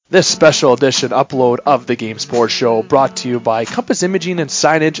This special edition upload of the Game Sports Show brought to you by Compass Imaging and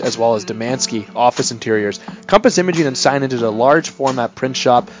Signage as well as Demansky Office Interiors. Compass Imaging and Signage is a large format print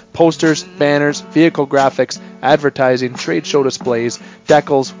shop, posters, banners, vehicle graphics, advertising, trade show displays,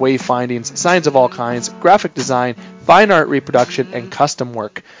 decals, wayfindings, signs of all kinds, graphic design, fine art reproduction, and custom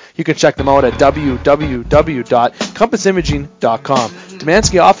work. You can check them out at www.compassimaging.com.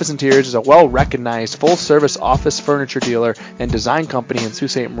 Demansky Office Interiors is a well-recognized full-service office furniture dealer and design company in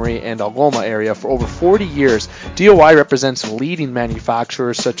Sault Ste. Marie and Algoma area for over 40 years. DOI represents leading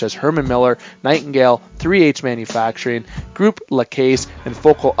manufacturers such as Herman Miller, Nightingale, 3H Manufacturing, Group LaCaisse, and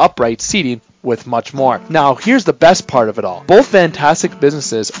Focal Upright Seating, with much more. Now, here's the best part of it all. Both fantastic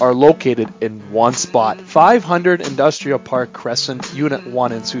businesses are located in one spot, 500 Industrial Park Crescent, Unit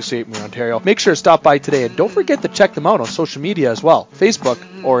 1 in Sault Ste. Marie, Ontario. Make sure to stop by today, and don't forget to check them out on social media as well, Facebook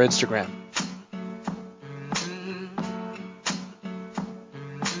or Instagram.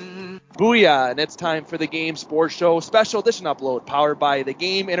 Booyah, and it's time for the Game Sports Show special edition upload powered by the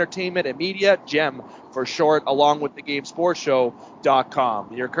Game Entertainment and Media, GEM for short, along with the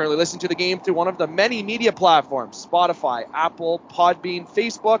GameSportsShow.com. You're currently listening to the game through one of the many media platforms, Spotify, Apple, Podbean,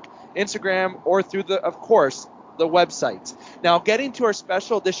 Facebook, Instagram, or through the website. Now, getting to our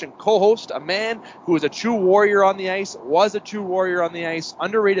special edition co-host, a man who is a true warrior on the ice, was a true warrior on the ice,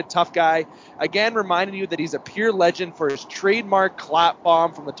 underrated tough guy. Again, reminding you that he's a pure legend for his trademark clap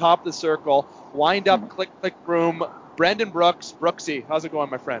bomb from the top of the circle, wind up, click, click, broom. Brendan Brooks. Brooksy, how's it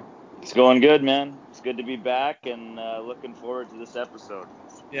going, my friend? It's going good, man. It's good to be back and looking forward to this episode.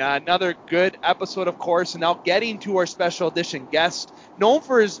 Yeah, another good episode, of course. And now getting to our special edition guest, known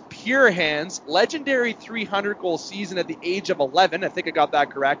for his pure hands, legendary 300-goal season at the age of 11. I think I got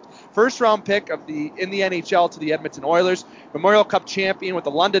that correct. First-round pick in the NHL to the Edmonton Oilers. Memorial Cup champion with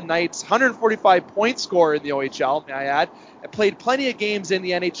the London Knights. 145-point scorer in the OHL, may I add. And played plenty of games in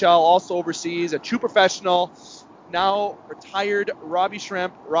the NHL, also overseas. A true professional. Now retired Robbie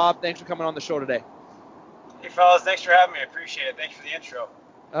Schremp. Rob, thanks for coming on the show today. Hey, fellas. Thanks for having me. I appreciate it. Thanks for the intro.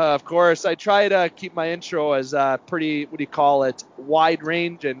 Of course, I try to keep my intro as pretty, wide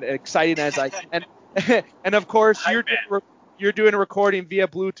range and exciting as I can. And of course, you're doing a recording via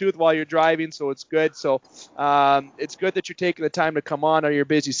Bluetooth while you're driving, so it's good. So it's good that you're taking the time to come on your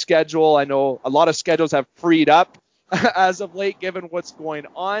busy schedule. I know a lot of schedules have freed up as of late, given what's going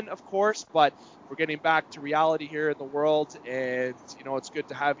on, of course, but we're getting back to reality here in the world, and it's good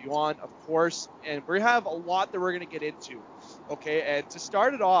to have you on, of course. And we have a lot that we're going to get into. Okay, and to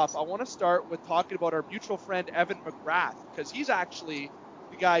start it off, I want to start with talking about our mutual friend Evan McGrath, because he's actually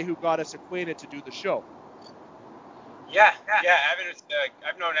the guy who got us acquainted to do the show. Yeah. Evan is.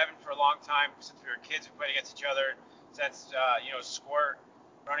 I've known Evan for a long time, since we were kids. We played against each other since squirt,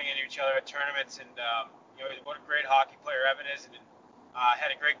 running into each other at tournaments, and what a great hockey player Evan is, and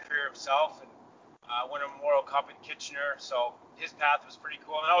had a great career himself, and won a Memorial Cup in Kitchener. So his path was pretty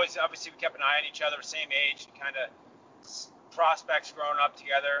cool, and obviously we kept an eye on each other, same age, kind of prospects growing up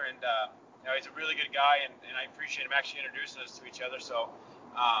together, and he's a really good guy, and I appreciate him actually introducing us to each other. So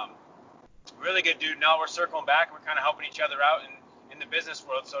really good dude. Now we're circling back, and we're kind of helping each other out in the business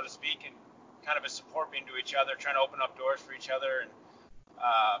world, so to speak, and kind of a support being to each other, trying to open up doors for each other, and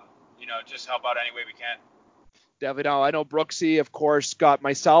just help out any way we can. Definitely. I know Brooksy, of course, got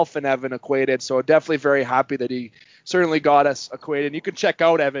myself and Evan acquainted, so definitely very happy that he certainly got us acquainted. And you can check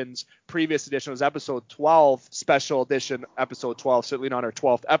out Evan's previous edition. It was episode 12, special edition, episode 12, certainly not our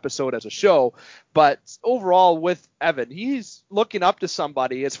 12th episode as a show. But overall, with Evan, he's looking up to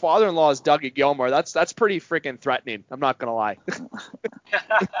somebody. His father-in-law is Dougie Gilmore. That's pretty freaking threatening. I'm not going to lie. It's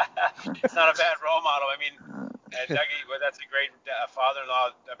not a bad role model. I mean, Dougie, that's a great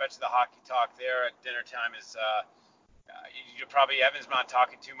father-in-law. I bet you the hockey talk there at dinner time is you probably, Evan's not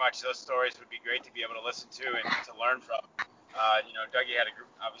talking too much. Those stories would be great to be able to listen to and to learn from. Dougie had a group.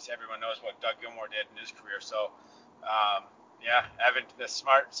 Obviously, everyone knows what Doug Gilmore did in his career. So, Evan, the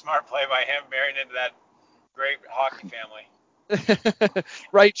smart play by him, marrying into that great hockey family.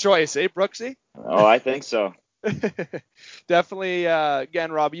 Right choice, Brooksy? Oh, I think so. Definitely.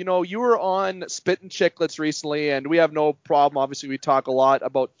 Again, Rob, you were on Spittin' Chicklets recently, and we have no problem. Obviously, we talk a lot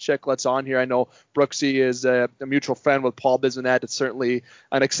about Chicklets on here. I know Brooksy is a mutual friend with Paul Bissonnette. It's certainly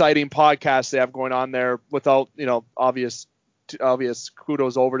an exciting podcast they have going on there without, obvious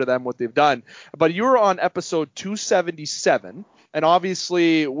kudos over to them, what they've done. But you were on episode 277. And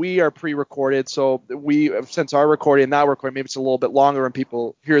obviously, we are pre-recorded, so since our recording and that recording, maybe it's a little bit longer when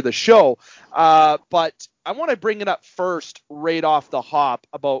people hear the show. But I want to bring it up first, right off the hop,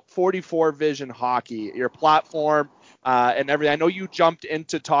 about 44 Vision Hockey, your platform and everything. I know you jumped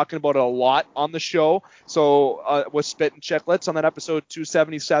into talking about it a lot on the show, so with Spit and Chicklets on that episode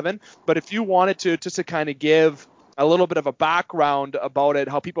 277. But if you wanted to, just to kind of give a little bit of a background about it,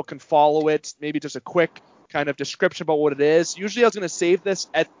 how people can follow it, maybe just a quick kind of description about what it is. Usually I was going to save this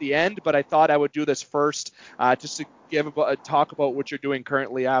at the end, but I thought I would do this first, just to give a talk about what you're doing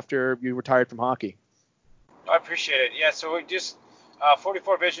currently after you retired from hockey. I appreciate it. Yeah, so we just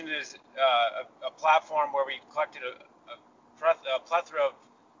 44 Vision is a platform where we collected a plethora of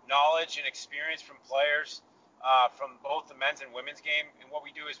knowledge and experience from players from both the men's and women's game. And what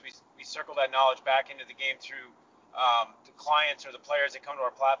we do is we circle that knowledge back into the game through the clients or the players that come to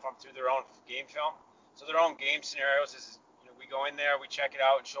our platform through their own game film. So their own game scenarios is, we go in there, we check it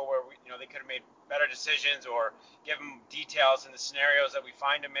out and show where they could have made better decisions, or give them details in the scenarios that we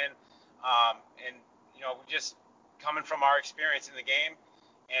find them in. And we just coming from our experience in the game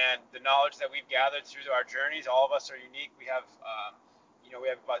and the knowledge that we've gathered through our journeys. All of us are unique. We have, we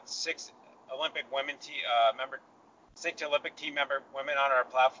have about 6 Olympic women six Olympic team member women on our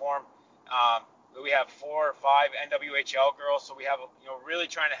platform. We have 4 or 5 NWHL girls. So we have, really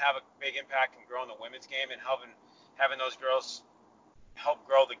trying to have a big impact in growing the women's game and having those girls help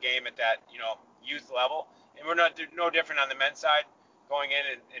grow the game at that, youth level. And we're no different on the men's side, going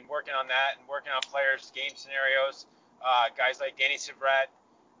in and working on that and working on players' game scenarios. Guys like Danny Savret,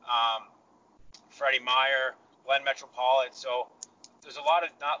 Freddie Meyer, Glenn Metropolitan. So there's a lot of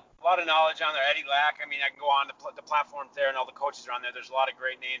knowledge on there. Eddie Lack. I mean, I can go on the platform there, and all the coaches are on there. There's a lot of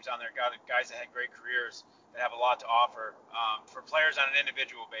great names on there. Guys that had great careers that have a lot to offer for players on an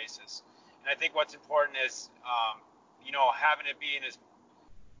individual basis. And I think what's important is, having it be in as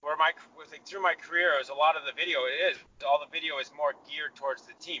through my career, is a lot of the video. All the video is more geared towards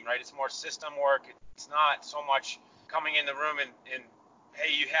the team, right? It's more system work. It's not so much coming in the room and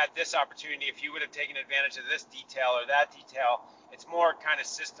hey, you had this opportunity. If you would have taken advantage of this detail or that detail, it's more kind of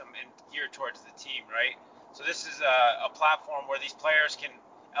system and geared towards the team, right? So this is a platform where these players can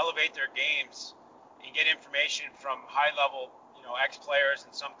elevate their games and get information from high-level, ex-players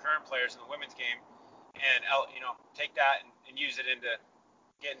and some current players in the women's game, and take that and use it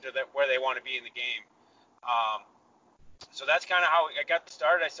get into where they want to be in the game. So that's kind of how I got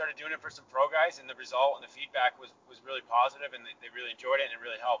started. I started doing it for some pro guys, and the result and the feedback was really positive, and they really enjoyed it, and it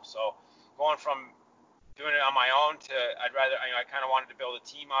really helped. So going from doing it on my own to I kind of wanted to build a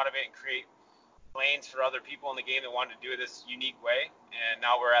team out of it and create lanes for other people in the game that wanted to do it this unique way. And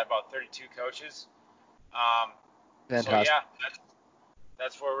now we're at about 32 coaches. Fantastic. So yeah,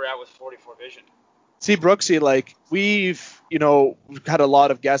 that's where we're at with 44 Vision. See, Brooksy, we've had a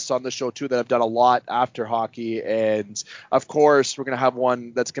lot of guests on the show too that have done a lot after hockey, and of course we're going to have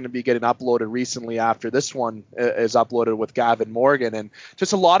one that's going to be getting uploaded recently after this one is uploaded with Gavin Morgan, and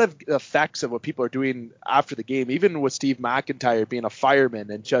just a lot of effects of what people are doing after the game, even with Steve McIntyre being a fireman,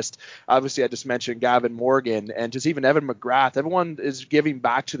 and just obviously I just mentioned Gavin Morgan, and just even Evan McGrath. Everyone is giving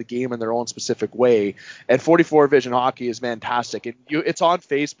back to the game in their own specific way, and 44 Vision Hockey is fantastic. And it's on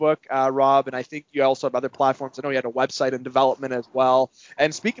Facebook, Rob, and I think you also have other platforms. I know you had a website in development as well.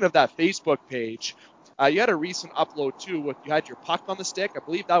 And speaking of that Facebook page, you had a recent upload too. You had your puck on the stick. I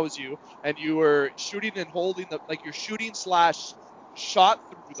believe that was you, and you were shooting and holding you're shooting /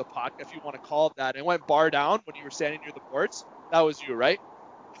 shot through the puck, if you want to call it that, and went bar down when you were standing near the boards. That was you, right?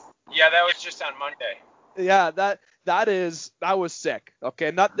 Yeah, that was just on Monday. Yeah, that was sick.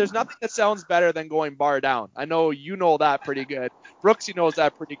 Okay, there's nothing that sounds better than going bar down. I know you know that pretty good. Brooksy knows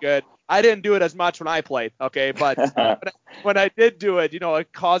that pretty good. I didn't do it as much when I played, okay, but when I did do it,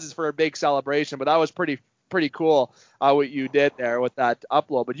 it causes for a big celebration. But that was pretty cool what you did there with that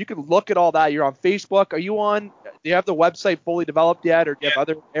upload. But you can look at all that. You're on Facebook. Do you have the website fully developed yet, or do you have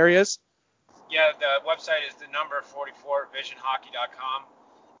other areas? Yeah, the website is the number 44visionhockey.com.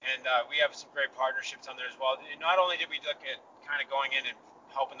 And we have some great partnerships on there as well. And not only did we look at kind of going in and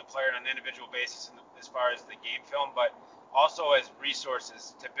helping the player on an individual basis as far as the game film, but also as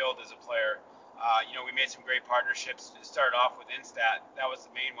resources to build as a player. We made some great partnerships. It started off with Instat. That was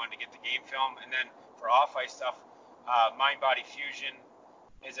the main one to get the game film. And then for off-ice stuff, Mind Body Fusion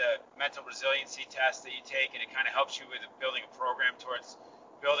is a mental resiliency test that you take, and it kind of helps you with building a program towards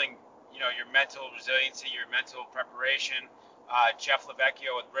building, your mental resiliency, your mental preparation. Jeff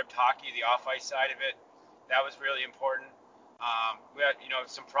Lavecchio with Ripped Hockey, the off-ice side of it, that was really important. We had,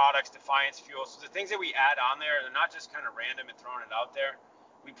 some products, Defiance Fuel. So the things that we add on there, they're not just kind of random and throwing it out there.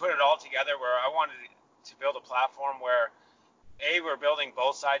 We put it all together where I wanted to build a platform where, we're building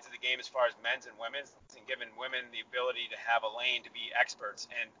both sides of the game as far as men's and women's, and giving women the ability to have a lane to be experts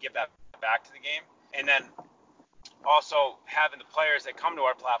and give that back to the game. And then also having the players that come to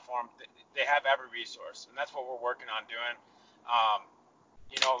our platform, they have every resource, and that's what we're working on doing.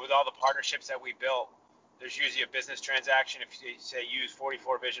 With all the partnerships that we built, there's usually a business transaction. If you say use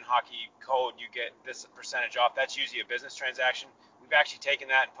 44 Vision Hockey code, you get this percentage off. That's usually a business transaction. We've actually taken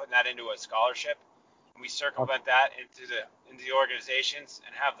that and putting that into a scholarship, and we circumvent that into the organizations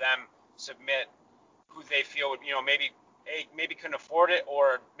and have them submit who they feel would, maybe couldn't afford it,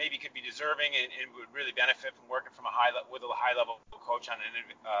 or maybe could be deserving and would really benefit from working from with a high level coach on an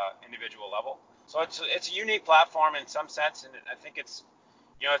individual level. So it's a unique platform in some sense, and I think it's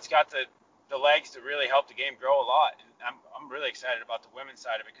got the legs to really help the game grow a lot. And I'm really excited about the women's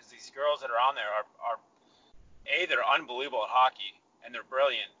side of it, because these girls that are on there are they're unbelievable at hockey, and they're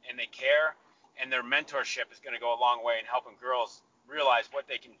brilliant, and they care, and their mentorship is going to go a long way in helping girls realize what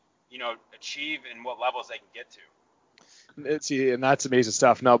they can achieve and what levels they can get to. And that's amazing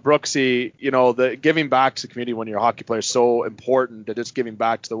stuff. Now, Brooksy, the giving back to the community when you're a hockey player is so important, to just giving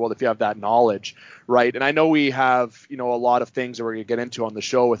back to the world if you have that knowledge, right? And I know we have, a lot of things that we're going to get into on the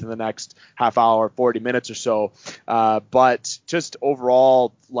show within the next half hour, 40 minutes or so. But just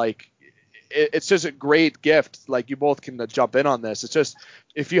overall, it's just a great gift. Like, you both can jump in on this. It's just,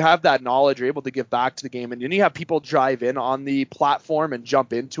 if you have that knowledge, you're able to give back to the game, and then you have people drive in on the platform and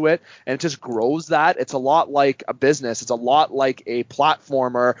jump into it, and it just grows that. It's a lot like a business. It's a lot like a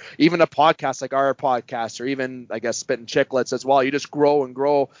platform, or even a podcast like our podcast, or even, I guess, Spittin' Chicklets as well. You just grow and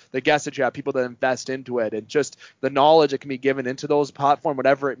grow the guests that you have, people that invest into it, and just the knowledge that can be given into those platform,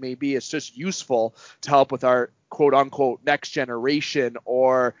 whatever it may be. It's just useful to help with our quote unquote next generation,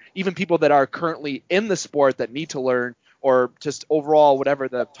 or even people that are currently in the sport that need to learn, or just overall, whatever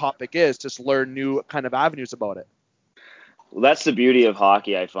the topic is, just learn new kind of avenues about it. Well, that's the beauty of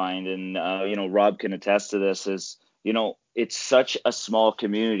hockey, I find. And, Rob can attest to this, is, it's such a small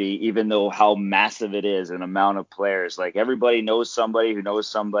community, even though how massive it is, an amount of players. Like, everybody knows somebody who knows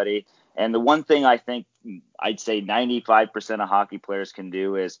somebody. And the one thing I think I'd say 95% of hockey players can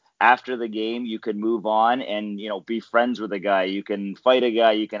do is, after the game, you can move on and, be friends with a guy. You can fight a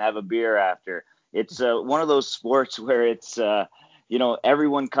guy. You can have a beer after. It's one of those sports where it's,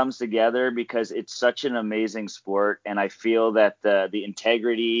 everyone comes together because it's such an amazing sport. And I feel that the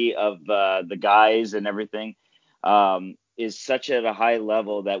integrity of the guys and everything is such at a high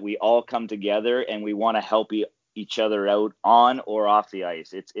level that we all come together and we want to help each other out on or off the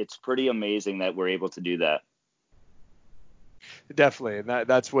ice. It's pretty amazing that we're able to do that. Definitely. And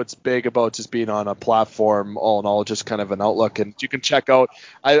that's what's big about just being on a platform, all in all, just kind of an outlook. And you can check out,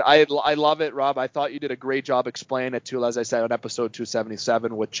 I love it, Rob. I thought you did a great job explaining it too, as I said, on episode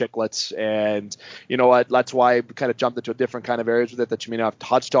 277 with Chicklets. And you know what, that's why I kind of jumped into a different kind of areas with it that you may not have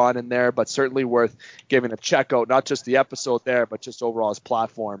touched on in there, but certainly worth giving a check out. Not just the episode there, but just overall his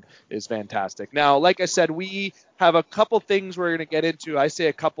platform is fantastic. Now, like I said, we have a couple things we're going to get into. I say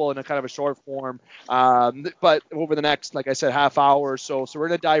a couple in a kind of a short form, but over the next, like I said, half hour or so. So we're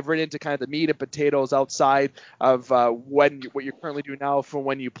going to dive right into kind of the meat and potatoes outside of what you're currently doing now from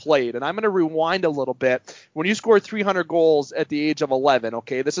when you played. And I'm going to rewind a little bit. When you scored 300 goals at the age of 11,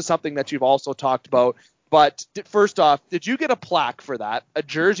 okay, this is something that you've also talked about. But first off, did you get a plaque for that, a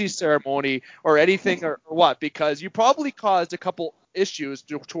jersey ceremony, or anything, or what? Because you probably caused a couple issues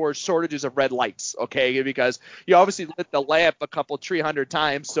towards shortages of red lights, okay? Because you obviously lit the lamp a couple 300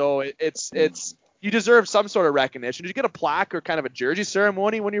 times, so it's you deserve some sort of recognition. Did you get a plaque or kind of a jersey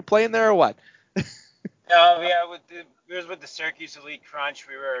ceremony when you're playing there, or what? It was with the Syracuse Elite Crunch.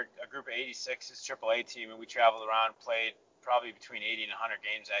 We were a group of 86s AAA team, and we traveled around, played probably between 80 and 100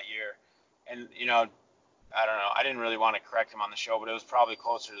 games that year. And I don't know. I didn't really want to correct him on the show, but it was probably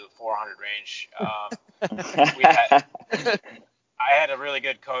closer to the 400 range. I had a really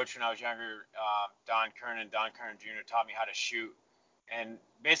good coach when I was younger, Don Kernan. Don Kernan Jr. taught me how to shoot. And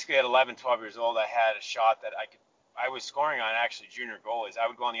basically at 11, 12 years old, I had a shot that I was scoring on actually junior goalies. I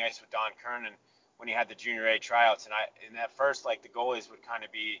would go on the ice with Don Kernan when he had the junior A tryouts. And at first, the goalies would kind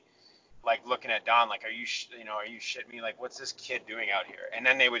of be looking at Don, are you shitting me? What's this kid doing out here? And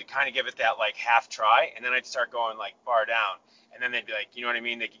then they would kind of give it that half try. And then I'd start going bar down. And then they'd be you know what I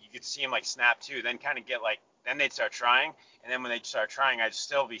mean? You could see him snap too, then kind of get then they'd start trying. And then when they'd start trying, I'd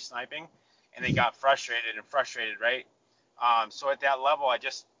still be sniping. And they got frustrated, right? So at that level, at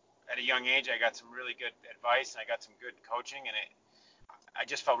a young age, I got some really good advice and I got some good coaching, and I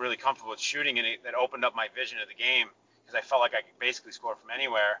just felt really comfortable with shooting, and that opened up my vision of the game because I felt like I could basically score from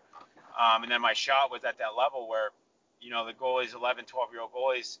anywhere. And then my shot was at that level where, the goalies, 11, 12-year-old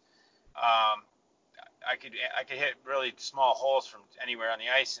goalies, I could hit really small holes from anywhere on the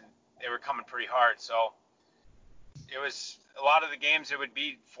ice, and they were coming pretty hard. So it was a lot of the games, it would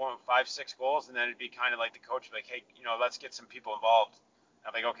be 4, 5, 6 goals, and then it'd be kind of like the coach would be hey, let's get some people involved.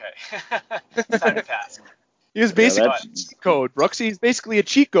 I'm like, okay, it's time to pass. He was Yeah, basically a cheat code, Brooks. He's basically a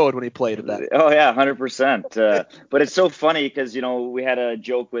cheat code when he played at that. Oh yeah, 100%. But it's so funny because we had a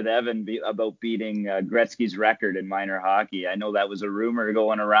joke with Evan about beating Gretzky's record in minor hockey. I know that was a rumor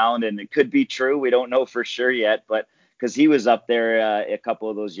going around, and it could be true. We don't know for sure yet, but because he was up there a couple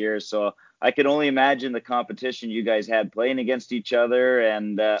of those years, so I can only imagine the competition you guys had playing against each other,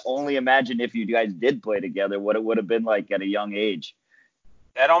 and only imagine if you guys did play together, what it would have been like at a young age.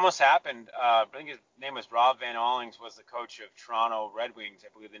 That almost happened. I think his name was Rob Van Allings, was the coach of Toronto Red Wings. I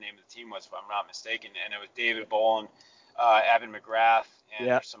believe the name of the team was, if I'm not mistaken. And it was David Bowen, Evan McGrath, and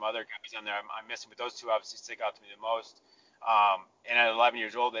there's some other guys on there I'm missing, but those two obviously stick out to me the most. And at 11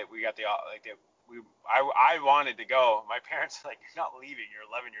 years old, we got I wanted to go. My parents were like, "You're not leaving. You're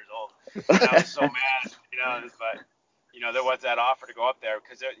 11 years old." And I was so mad, but there was that offer to go up there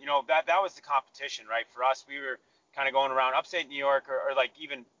because that was the competition, right? For us, we were kind of going around upstate New York or like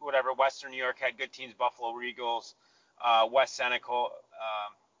even whatever Western New York had good teams, Buffalo Regals, West Senecal.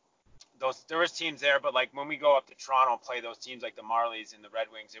 There was teams there, but like when we go up to Toronto and play those teams like the Marlies and the Red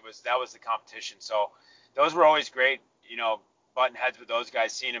Wings, that was the competition. So those were always great, button heads with those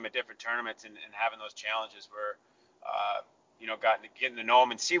guys, seeing them at different tournaments and having those challenges where, getting to know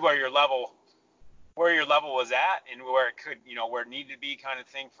them and see where your level was at and where it could, where it needed to be kind of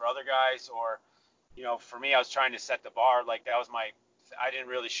thing for other guys or. For me, I was trying to set the bar. Like that was I didn't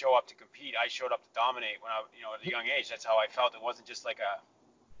really show up to compete. I showed up to dominate when at a young age. That's how I felt. It wasn't just like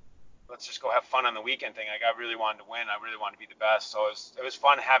let's just go have fun on the weekend thing. Like I really wanted to win. I really wanted to be the best. So it was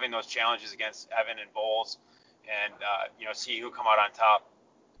fun having those challenges against Evan and Bowles and, see who come out on top.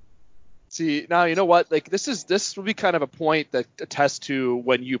 See, now you know what? Like this will be kind of a point that attests to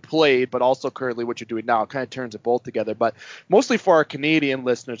when you played, but also currently what you're doing now. It kind of turns it both together. But mostly for our Canadian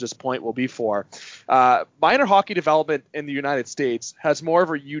listeners, this point will be for minor hockey development in the United States has more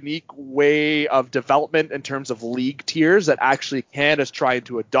of a unique way of development in terms of league tiers that actually Canada's trying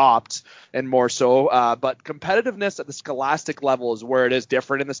to adopt, and more so. But competitiveness at the scholastic level is where it is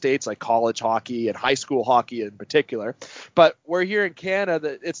different in the States, like college hockey and high school hockey in particular. But we're here in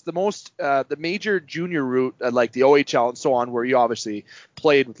Canada, it's the most the major junior route, like the OHL and so on, where you obviously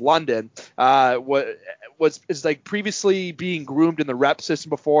played with London, is like previously being groomed in the rep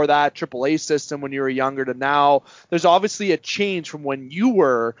system before that, AAA system when you were younger to now. There's obviously a change from when you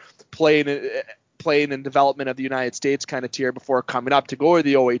were playing in development of the United States kind of tier before coming up to go to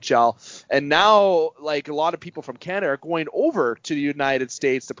the OHL. And now, like a lot of people from Canada are going over to the United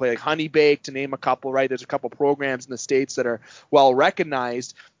States to play, like Honey Bake, to name a couple, right? There's a couple programs in the States that are well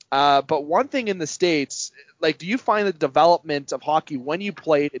recognized. But one thing in the States, like, do you find the development of hockey when you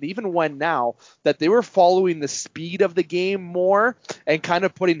played and even when now that they were following the speed of the game more and kind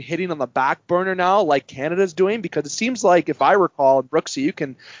of putting hitting on the back burner now like Canada's doing? Because it seems like, if I recall, and Brooksy, you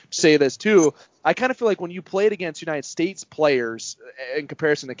can say this too, I kind of feel like when you played against United States players in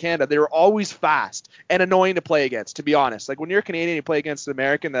comparison to Canada, they were always fast and annoying to play against, to be honest. Like when you're Canadian, you play against an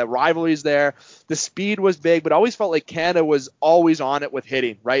American, the rivalry's there, the speed was big, but I always felt like Canada was always on it with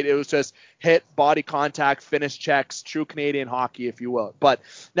hitting, right? It was just hit, body contact, finish checks, true Canadian hockey, if you will. But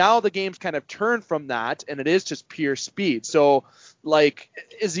now the game's kind of turned from that, and it is just pure speed. So, like,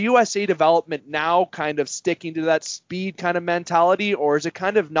 is USA development now kind of sticking to that speed kind of mentality, or is it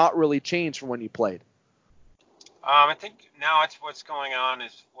kind of not really changed from when you played? I think now what's going on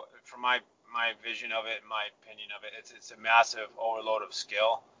is, from my vision of it, my opinion of it, it's a massive overload of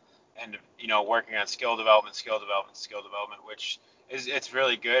skill, and working on skill development, which it's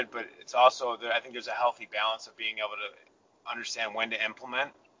really good, but it's also I think there's a healthy balance of being able to understand when to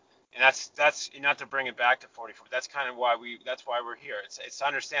implement. And that's not to bring it back to 44. That's kind of why we're here. It's to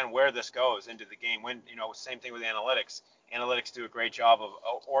understand where this goes into the game. When same thing with analytics. Analytics do a great job of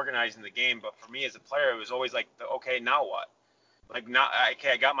organizing the game, but for me as a player, it was always like, okay, now what? Like, now,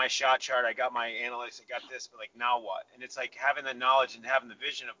 okay, I got my shot chart, I got my analytics, I got this, but like, now what? And it's like having the knowledge and having the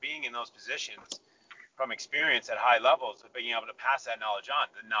vision of being in those positions from experience at high levels, of being able to pass that knowledge on.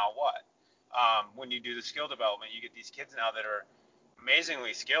 Then now what? When you do the skill development, you get these kids now that are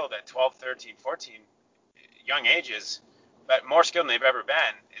amazingly skilled at 12, 13, 14 young ages, but more skilled than they've ever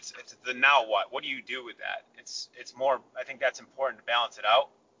been. It's the now what? What do you do with that? It's more. I think that's important to balance it out.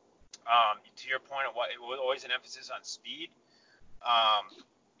 To your point of it was always an emphasis on speed.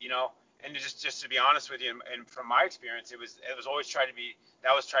 And just to be honest with you, and from my experience, it was always trying to be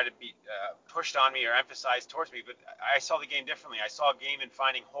pushed on me or emphasized towards me. But I saw the game differently. I saw a game in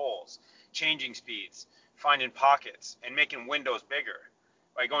finding holes, changing speeds, finding pockets, and making windows bigger.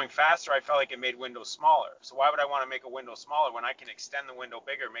 By going faster, I felt like it made windows smaller. So why would I want to make a window smaller when I can extend the window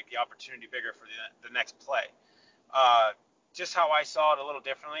bigger, make the opportunity bigger for the next play? just how I saw it a little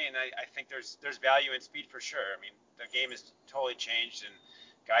differently, and I think there's value in speed for sure. I mean, the game has totally changed, and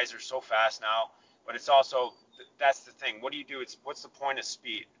guys are so fast now. But it's also, that's the thing. What do you do? What's the point of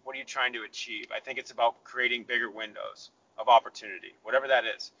speed? What are you trying to achieve? I think it's about creating bigger windows of opportunity, whatever that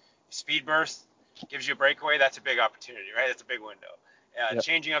is. Speed burst gives you a breakaway. That's a big opportunity, right? That's a big window. Yep.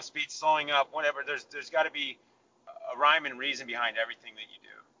 Changing up speed, slowing up, whatever. There's got to be a rhyme and reason behind everything that you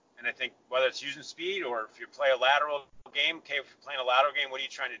do. And I think whether it's using speed or if you play a lateral game, okay, if you're playing a lateral game, what are you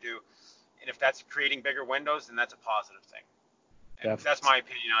trying to do? And if that's creating bigger windows, then that's a positive thing. That's my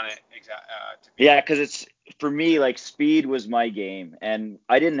opinion on it. Yeah, because it's, for me, like, speed was my game, and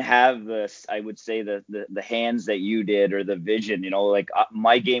I didn't have I would say the hands that you did, or the vision. Like,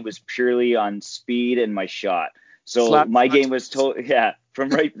 my game was purely on speed and my shot. So my game was from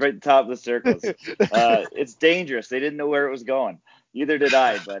right top of the circles. It's dangerous. They didn't know where it was going. Neither did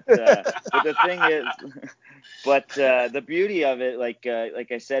I. But the thing is, the beauty of it, like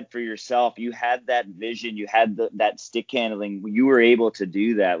I said, for yourself, you had that vision, you had that stick handling. You were able to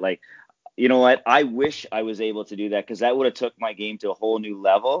do that. Like, you know what? I wish I was able to do that, because that would have took my game to a whole new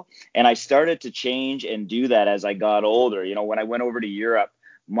level. And I started to change and do that as I got older. When I went over to Europe,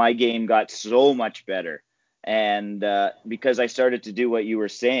 my game got so much better. And because I started to do what you were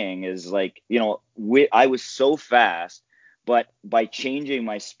saying, is like, I was so fast, but by changing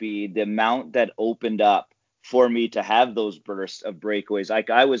my speed, the amount that opened up for me to have those bursts of breakaways,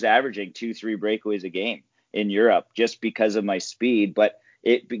 like I was averaging 2-3 breakaways a game in Europe just because of my speed. But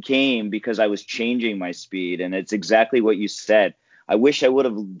it became because I was changing my speed. And it's exactly what you said. I wish I would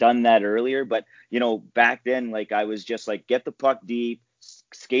have done that earlier, but back then, like, I was just like, get the puck deep,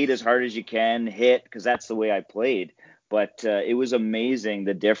 skate as hard as you can, hit, because that's the way I played. But it was amazing,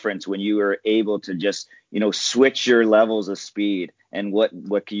 the difference when you were able to just, switch your levels of speed and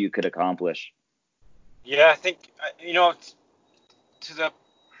what you could accomplish. Yeah, I think,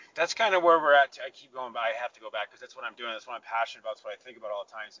 that's kind of where we're at. I keep going, but I have to go back because that's what I'm doing. That's what I'm passionate about. That's what I think about all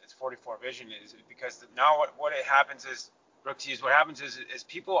the time. It's 44 Vision, is because now what it happens is, Brooksies, what happens is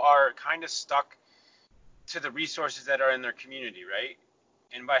people are kind of stuck to the resources that are in their community, right?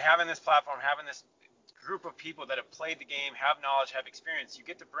 And by having this platform, having this group of people that have played the game, have knowledge, have experience, you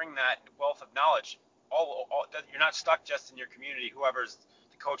get to bring that wealth of knowledge. You're not stuck just in your community, whoever's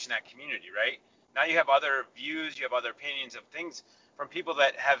the coach in that community, right? Now you have other views, you have other opinions of things from people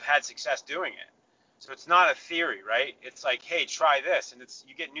that have had success doing it. So it's not a theory, right? It's like, hey, try this, and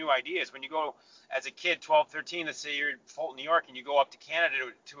you get new ideas. When you go as a kid, 12, 13, let's say you're in Fulton, New York, and you go up to Canada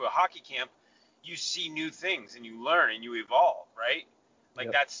to a hockey camp, you see new things and you learn and you evolve, right? Like,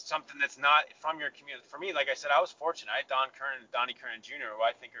 yep. That's something that's not from your community. For me, like I said, I was fortunate. I had Donnie Kernan Jr., who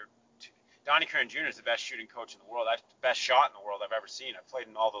I think Donnie Kernan Jr. is the best shooting coach in the world. That's the best shot in the world I've ever seen. I've played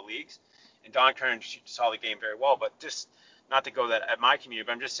in all the leagues, and Don Kernan saw the game very well. But just not to go that at my community,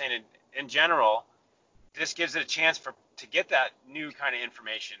 but I'm just saying in general, this gives it a chance to get that new kind of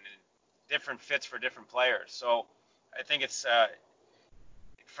information and different fits for different players. So I think it's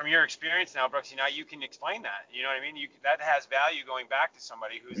from your experience now, Brooksy, now you can explain that. You know what I mean? That has value going back to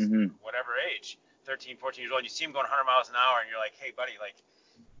somebody who's whatever age, 13, 14 years old. You see him going 100 miles an hour, and you're like, hey, buddy, like,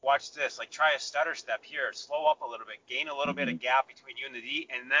 watch this. Like, try a stutter step here. Slow up a little bit. Gain a little bit of gap between you and the D,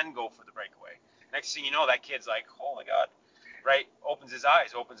 and then go for the breakaway. Next thing you know, that kid's like, oh, my God, right? Opens his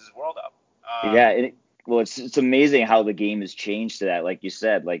eyes, opens his world up. It's amazing how the game has changed to that, like you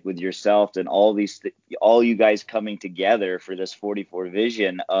said, like with yourself and all you guys coming together for this 44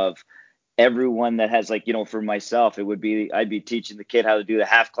 Vision of everyone that has, like, for myself, I'd be teaching the kid how to do the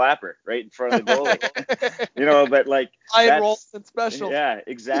half clapper right in front of the goalie, but like I roll and special. Yeah,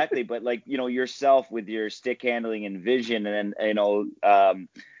 exactly. But like, yourself with your stick handling and vision, and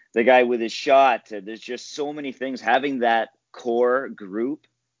the guy with his shot, there's just so many things. Having that core group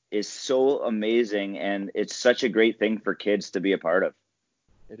is so amazing, and it's such a great thing for kids to be a part of.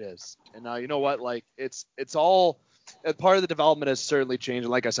 It is. And now, you know what, like, it's all part of the development has certainly changed.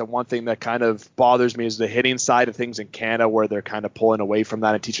 And like I said, one thing that kind of bothers me is the hitting side of things in Canada, where they're kind of pulling away from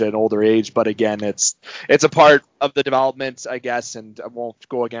that and teaching at an older age. But again, it's a part of the development, I guess, and I won't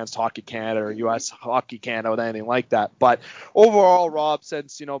go against Hockey Canada or U.S. Hockey Canada with anything like that. But overall, Rob,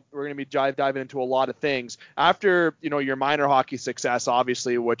 since, we're going to be diving into a lot of things, after, your minor hockey success,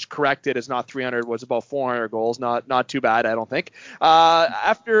 obviously, which corrected is not 300, was about 400 goals, not too bad, I don't think.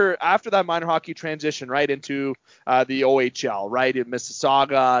 After that minor hockey transition, right, into the OHL, right, in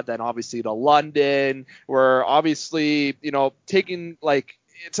Mississauga, then obviously to London, where obviously, taking, like,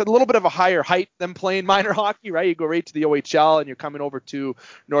 it's a little bit of a higher height than playing minor hockey, right? You go right to the OHL and you're coming over to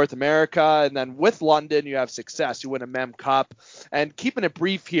North America. And then with London, you have success. You win a Mem Cup. And keeping it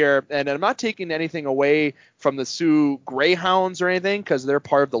brief here, and I'm not taking anything away from the Sioux Greyhounds or anything, because they're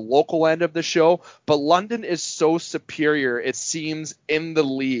part of the local end of the show. But London is so superior, it seems, in the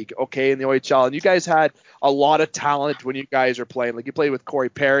league, okay, in the OHL. And you guys had a lot of talent when you guys were playing. Like, you played with Corey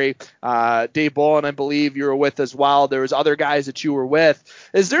Perry, Dave Bolin, I believe you were with as well. There was other guys that you were with.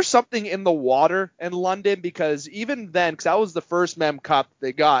 Is there something in the water in London? Because even then, because that was the first Mem Cup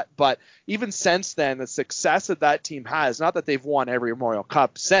they got, but even since then, the success that team has, not that they've won every Memorial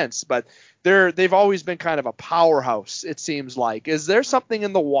Cup since, but they've always been kind of a powerhouse, it seems like. Is there something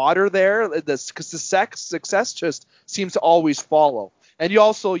in the water there? Because the success just seems to always follow. And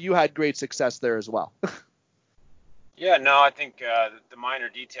you had great success there as well. Yeah, no, I think the minor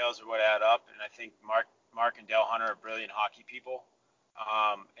details are what add up, and I think Mark and Dale Hunter are brilliant hockey people,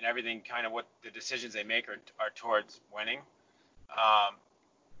 and everything kind of what the decisions they make are towards winning.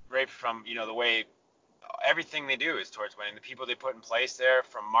 Right from the way everything they do is towards winning. The people they put in place there,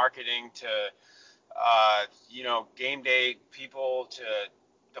 from marketing to game day people to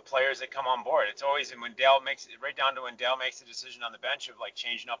the players that come on board. It's always, and when Dale makes it, right down to when Dale makes the decision on the bench of like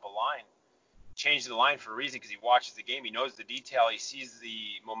changing up a line. Change the line for a reason, because he watches the game, he knows the detail, he sees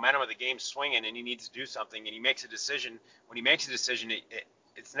the momentum of the game swinging, and he needs to do something, and he makes a decision. When he makes a decision,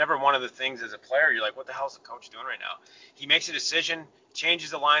 it's never one of the things as a player you're like, what the hell is the coach doing right now? He makes a decision,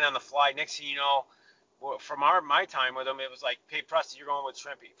 changes the line on the fly. Next thing you know, from my time with him, it was like, hey, Prusty, you're going with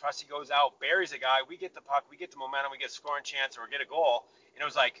Shrimpy. Prusty goes out, buries a guy, we get the puck, we get the momentum, we get a scoring chance, or get a goal, and it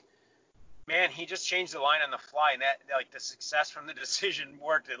was like, man, he just changed the line on the fly, and that, like, the success from the decision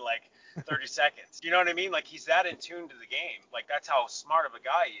worked in like 30 seconds. You know what I mean? Like, he's that in tune to the game. Like, that's how smart of a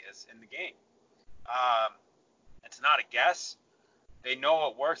guy he is in the game. It's not a guess. They know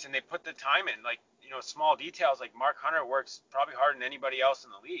it works, and they put the time in. Like, small details. Like, Mark Hunter works probably harder than anybody else in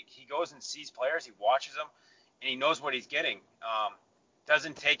the league. He goes and sees players, he watches them, and he knows what he's getting.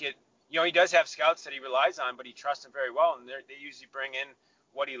 Doesn't take it. He does have scouts that he relies on, but he trusts them very well, and they usually bring in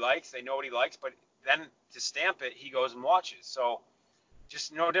what he likes. They know what he likes, but then to stamp it, he goes and watches. So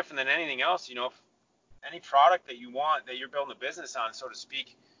just no different than anything else. If any product that you want, that you're building a business on, so to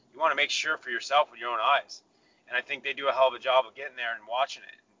speak, you want to make sure for yourself with your own eyes. And I think they do a hell of a job of getting there and watching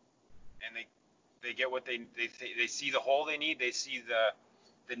it. And they get what they see the hole they need. They see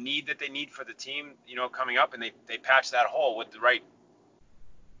the need that they need for the team, coming up, and they patch that hole with the right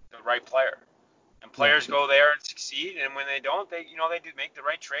player. And players go there and succeed, and when they don't, they do make the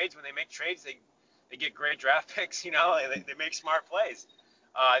right trades. When they make trades, they get great draft picks. They make smart plays.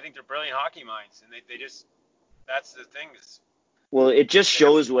 I think they're brilliant hockey minds, and they just, that's the thing. Well, it just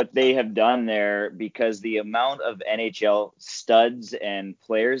shows what they have done there, because the amount of NHL studs and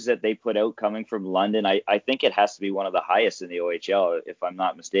players that they put out coming from London, I think it has to be one of the highest in the OHL, if I'm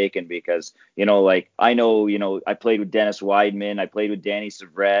not mistaken, because, I played with Dennis Weidman, I played with Danny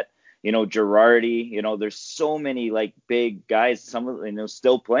Savret, Girardi, there's so many like big guys, some of them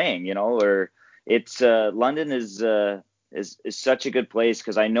still playing, or it's London is such a good place,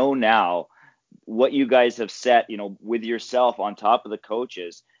 because I know now what you guys have set, with yourself on top of the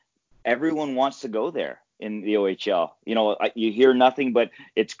coaches. Everyone wants to go there in the OHL. You hear nothing but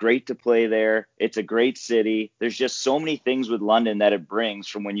it's great to play there. It's a great city. There's just so many things with London that it brings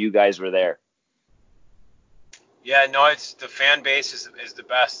from when you guys were there. Yeah, no, it's the fan base is the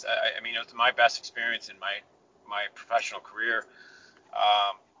best. I mean, it was my best experience in my professional career.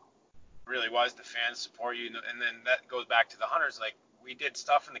 Really was. The fans support you, and then that goes back to the Hunters. Like, we did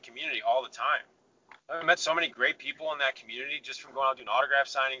stuff in the community all the time. I met so many great people in that community just from going out doing autograph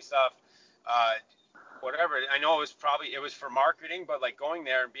signing stuff, whatever. I know it was for marketing, but like going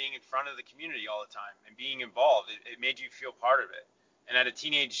there and being in front of the community all the time and being involved, it made you feel part of it. And at the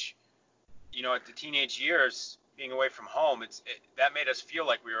teenage years, being away from home, that made us feel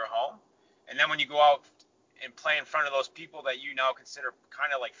like we were home. And then when you go out and play in front of those people that you now consider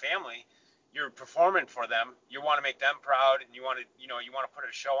kind of like family, you're performing for them. You want to make them proud, and you want to put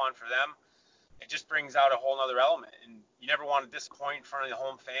a show on for them. It just brings out a whole nother element, and you never want to disappoint in front of the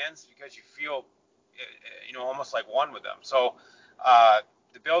home fans, because you feel, almost like one with them. So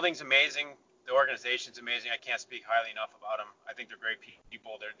the building's amazing. The organization's amazing. I can't speak highly enough about them. I think they're great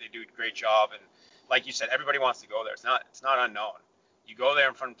people. They do a great job, and like you said, everybody wants to go there. It's not unknown. You go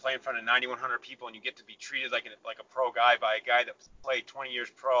there play in front of 9,100 people, and you get to be treated like a pro guy by a guy that played 20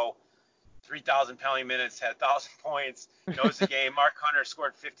 years pro, 3,000 penalty minutes, had 1,000 points, knows the game. Mark Hunter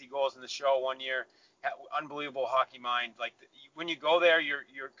scored 50 goals in the show one year. Unbelievable hockey mind. Like, when you go there,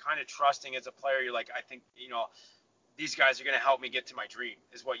 you're kind of trusting as a player. You're like, I think, these guys are going to help me get to my dream,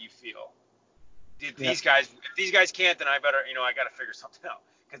 is what you feel. If these guys can't, then I better, I got to figure something out,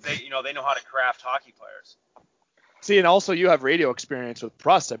 because they know how to craft hockey players. See, and also you have radio experience with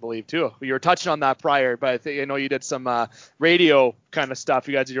Prust, I believe, too. You were touching on that prior, but I know you did some radio kind of stuff.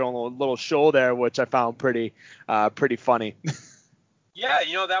 You guys did your own little show there, which I found pretty funny. Yeah,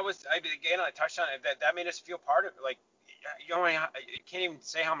 that was, again, I touched on it. That made us feel part of it. Like, I can't even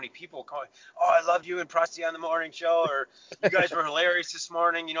say how many people call, oh, I loved you and Prusty on the morning show, or you guys were hilarious this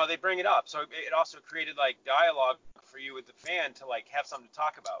morning. They bring it up. So it also created, like, dialogue for you with the fan to, like, have something to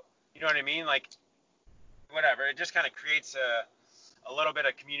talk about. You know what I mean? Like, whatever. It just kind of creates a little bit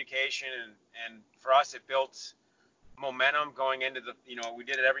of communication, and for us, it built momentum going into the, we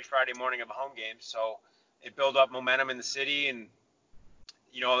did it every Friday morning of a home game. So it built up momentum in the city, and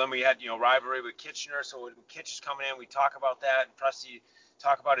then we had, rivalry with Kitchener. So when Kitch is coming in, we talk about that, and Prusty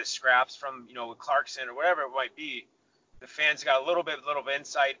talk about his scraps from, with Clarkson or whatever it might be. The fans got a little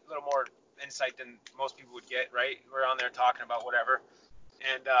insight, a little more insight than most people would get, right? We're on there talking about whatever.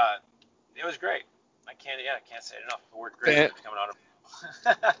 And it was great. I can't say it enough. The word great is coming out of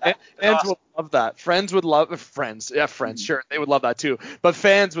me. Fans awesome. would love that. Friends would love friends. Yeah, friends. Sure, they would love that too. But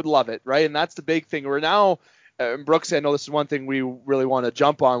fans would love it, right? And that's the big thing. We're now, Brooks, I know this is one thing we really want to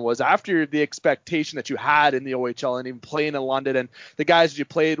jump on, was after the expectation that you had in the OHL and even playing in London and the guys you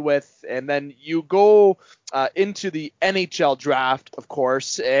played with, and then you go into the NHL draft, of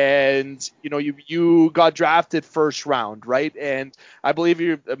course, and you got drafted first round, right? And I believe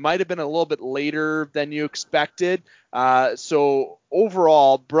it might have been a little bit later than you expected. So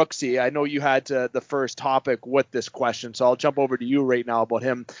overall, Brooksy, I know you had the first topic with this question, so I'll jump over to you right now about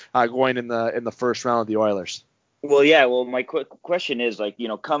him going in the first round of the Oilers. Well, yeah. Well, my question is, like,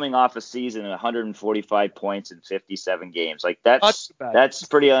 coming off a season at 145 points in 57 games, like that's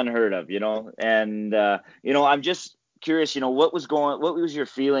pretty unheard of, And I'm just curious, what was your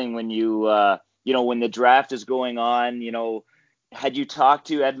feeling when when the draft is going on, had you talked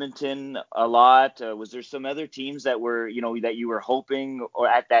to Edmonton a lot? Was there some other teams that were, that you were hoping, or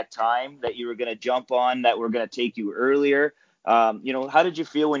at that time, that you were going to jump on, that were going to take you earlier? How did you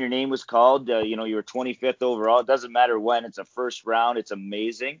feel when your name was called? You were 25th overall. It doesn't matter when. It's a first round. It's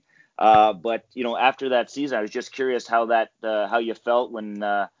amazing. But after that season, I was just curious how you felt when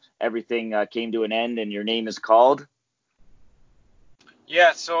everything came to an end and your name is called.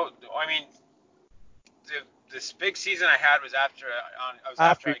 Yeah. So, I mean, this big season I had was after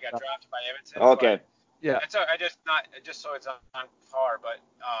I got drafted by Edmonton. Okay. Yeah. Just so it's on par, but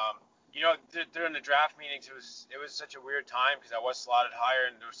during the draft meetings, it was such a weird time because I was slotted higher,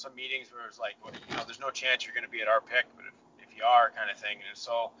 and there were some meetings where it was like, well, there's no chance you're going to be at our pick, but if you are, kind of thing. And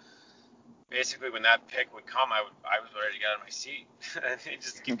so basically, when that pick would come, I was ready to get out of my seat. And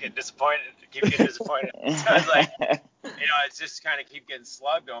just keep getting disappointed. So I was like, it's just kind of keep getting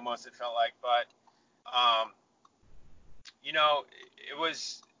slugged almost. It felt like, but it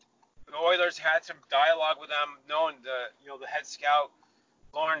was, the Oilers had some dialogue with them, knowing the head scout,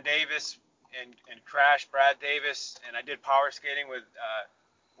 Lauren Davis, and Crash Brad Davis, and I did power skating with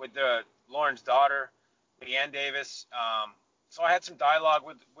Lauren's daughter, Leanne Davis. So I had some dialogue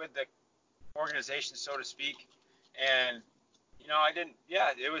with the organization, so to speak, and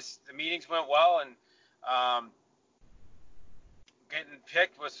the meetings went well, and getting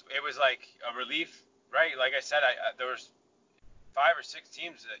picked was like a relief, right? Like I said, there was 5 or 6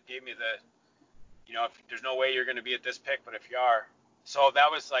 teams that gave me the, if there's no way you're going to be at this pick, but if you are. So that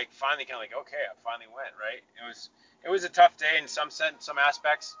was like finally kind of like, okay, I finally went, right? It was a tough day in some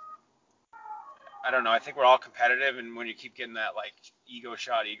aspects. I don't know. I think we're all competitive, and when you keep getting that like ego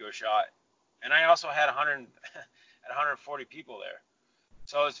shot, and I also had 140 people there,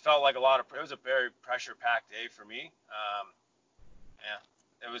 so it felt like it was a very pressure-packed day for me.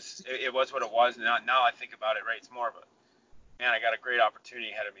 Yeah, it was what it was. Now I think about it, right? It's more of a, man, I got a great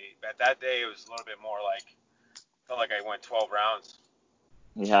opportunity ahead of me. But that day it was a little bit more like, felt like I went 12 rounds.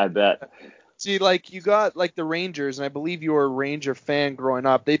 Yeah, I bet. See, like you got like the Rangers, and I believe you were a Ranger fan growing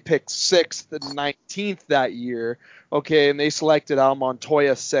up. They picked 6th and 19th that year, okay, and they selected Al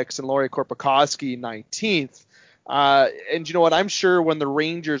Montoya 6th and Laurie Korpikoski 19th. And you know what? I'm sure when the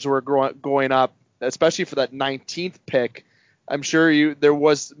Rangers were going up, especially for that 19th pick, I'm sure there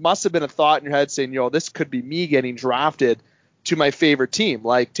must have been a thought in your head saying, this could be me getting drafted to my favorite team.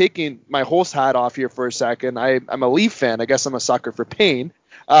 Like, taking my host hat off here for a second, I'm a Leaf fan. I guess I'm a sucker for pain.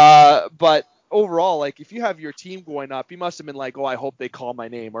 But overall, like, if you have your team going up, you must have been like, oh, I hope they call my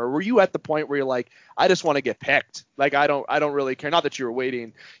name. Or were you at the point where you're like, I just want to get picked? Like, I don't really care. Not that you were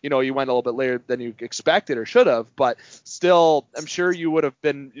waiting, you went a little bit later than you expected or should have, but still, I'm sure you would have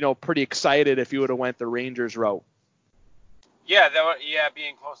been, pretty excited if you would have went the Rangers route. Yeah,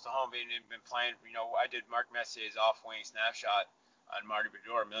 being close to home, been playing. I did Mark Messier's off-wing snapshot on Marty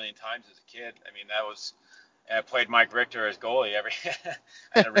Brodeur a million times as a kid. I mean, that was And I played Mike Richter as goalie every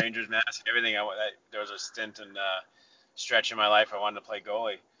and a Rangers mask, everything. There was a stint and stretch in my life I wanted to play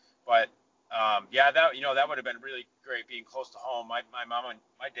goalie, but yeah, that would have been really great being close to home. My mom and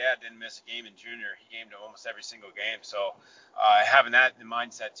my dad didn't miss a game in junior. He came to almost every single game, so having that in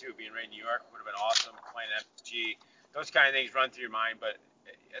mindset too, being right in New York would have been awesome. Playing FG, those kind of things run through your mind, but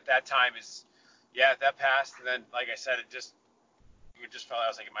at that time that passed, and then like I said, it just felt,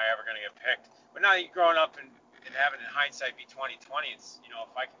 I was like, am I ever going to get picked? But now growing up and having in hindsight be 2020, it's,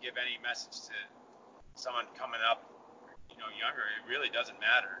 if I could give any message to someone coming up, younger, it really doesn't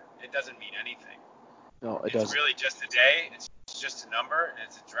matter. It doesn't mean anything. No, it It's doesn't. really just a day. It's just a number, and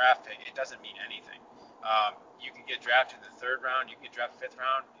it's a draft pick. It doesn't mean anything. You can get drafted in the third round. You can get drafted fifth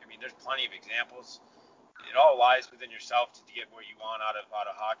round. I mean, there's plenty of examples. It all lies within yourself to get what you want out of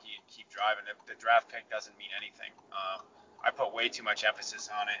hockey and keep driving. The draft pick doesn't mean anything. I put way too much emphasis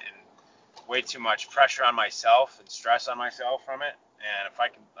on it and way too much pressure on myself and stress on myself from it. And if I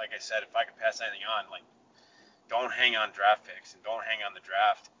can, like I said, if I can pass anything on, like, don't hang on draft picks and don't hang on the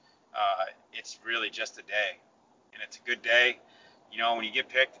draft. It's really just a day, and it's a good day. When you get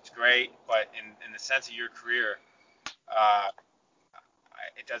picked, it's great, but in the sense of your career,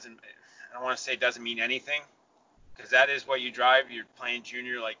 it doesn't. I don't want to say it doesn't mean anything, because that is what you drive. You're playing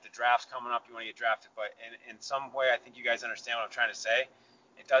junior, like the draft's coming up, you want to get drafted, but in some way, I think you guys understand what I'm trying to say.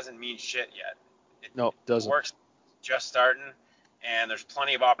 It doesn't mean shit yet. No, it doesn't. The work's just starting, and there's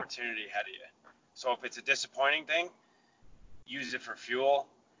plenty of opportunity ahead of you. So if it's a disappointing thing, use it for fuel.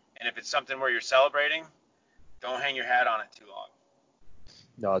 And if it's something where you're celebrating, don't hang your hat on it too long.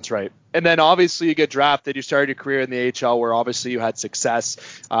 No, that's right. And then obviously you get drafted. You started your career in the AHL, where obviously you had success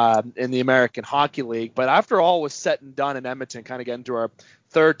in the American Hockey League. But after all was said and done in Edmonton, kind of getting to our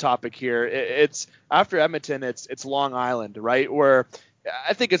third topic here, it's after Edmonton, it's Long Island, right? Where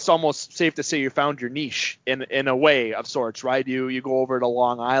I think it's almost safe to say you found your niche in a way of sorts, right? You go over to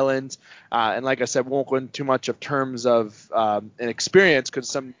Long Island, and like I said, won't go into too much of terms of an experience, because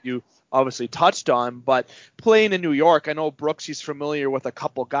some you obviously touched on, but playing in New York, I know Brooksy's familiar with a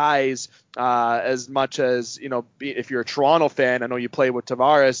couple guys as much as, if you're a Toronto fan, I know you play with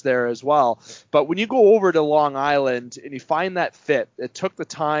Tavares there as well. But when you go over to Long Island and you find that fit, it took the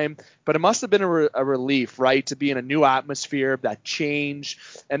time, but it must have been a relief, right, to be in a new atmosphere, that change.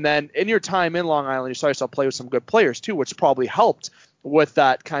 And then in your time in Long Island, you saw yourself play with some good players too, which probably helped with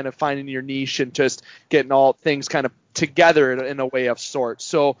that kind of finding your niche and just getting all things kind of together in a way of sorts.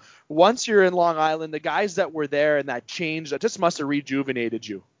 So once you're in Long Island, the guys that were there and that change, that just must have rejuvenated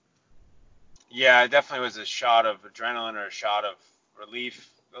you. Yeah, it definitely was a shot of adrenaline or a shot of relief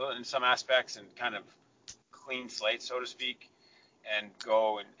in some aspects, and kind of clean slate, so to speak, and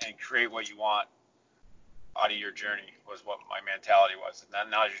go and create what you want out of your journey was what my mentality was. And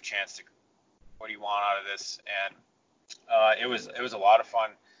now's your chance to, what do you want out of this? And it was a lot of fun.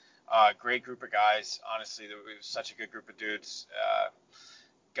 Great group of guys. Honestly, it was such a good group of dudes.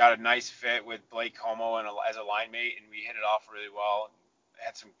 Got a nice fit with Blake Como as a line mate, and we hit it off really well.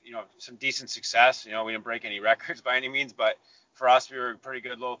 Had some decent success. We didn't break any records by any means, but for us, we were a pretty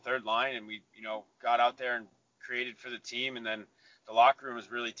good little third line, and we got out there and created for the team. And then the locker room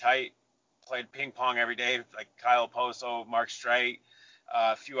was really tight. Played ping pong every day, like Kyle Poso, Mark Streit,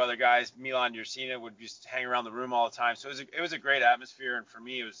 a few other guys. Milan Yursina would just hang around the room all the time. So it was a great atmosphere, and for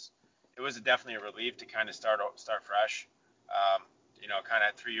me, it was definitely a relief to kind of start fresh. Kind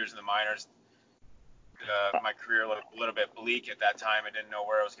of 3 years in the minors. My career looked a little bit bleak at that time. I didn't know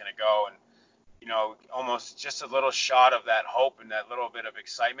where I was going to go, and almost just a little shot of that hope and that little bit of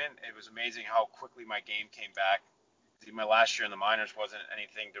excitement. It was amazing how quickly my game came back. My last year in the minors wasn't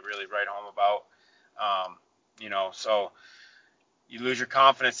anything to really write home about. So you lose your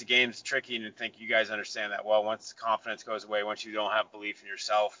confidence. The game's tricky, and I think you guys understand that well. Once the confidence goes away, once you don't have belief in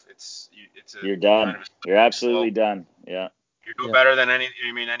yourself, You're done. kind of You're absolutely done. Yeah. You're doing better than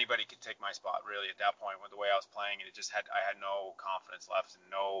anybody could take my spot really at that point with the way I was playing, and I had no confidence left and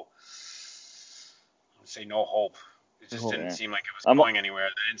no hope. It just didn't seem like it was going anywhere.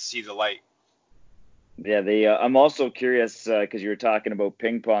 I didn't see the light. Yeah, I'm also curious because you were talking about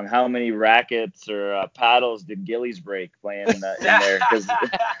ping pong. How many rackets or paddles did Gillies break playing in there? Because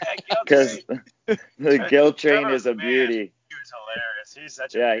the Gill train is a beauty. He was hilarious. He's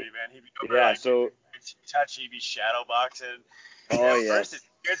such a beauty, man. He'd be over he'd be shadow boxing. Oh yeah. First, it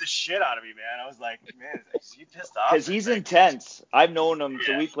scared the shit out of me, man. I was like, man, is he pissed off? Because he's intense. I've known him.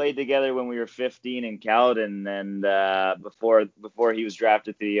 So we played together when we were 15 in Caledon, and before he was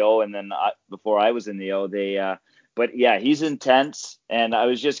drafted to the O, and then before I was in the O, but yeah, he's intense. And I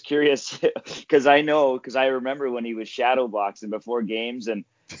was just curious because I remember when he was shadow boxing before games, and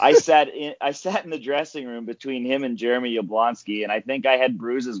I sat in the dressing room between him and Jeremy Yablonski, and I think I had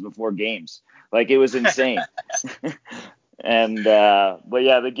bruises before games. Like, it was insane. And but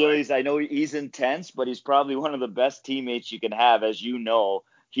yeah, the Gillies, I know he's intense, but he's probably one of the best teammates you can have. As you know,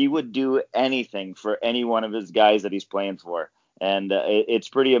 he would do anything for any one of his guys that he's playing for. And it's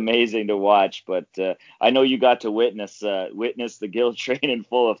pretty amazing to watch. But I know you got to witness the Gill train in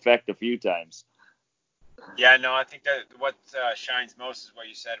full effect a few times. Yeah, no, I think that what shines most is what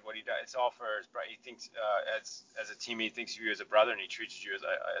you said. What he does, it's all for his brother. He thinks as a teammate, he thinks of you as a brother, and he treats you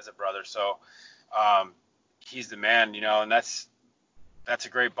as a brother. So he's the man, and that's a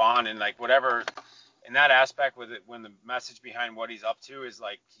great bond. And like whatever in that aspect with it, when the message behind what he's up to is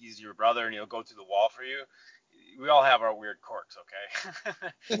like he's your brother and he'll go through the wall for you. We all have our weird quirks,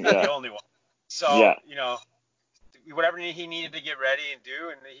 okay? Not the only one. So whatever he needed to get ready and do,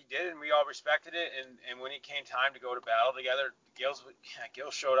 and he did, and we all respected it. And when it came time to go to battle together, Gil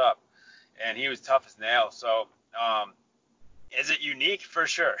showed up, and he was tough as nails. So, is it unique? For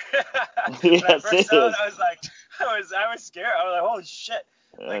sure. When I first saw it, I was like, I was scared. I was like, holy shit!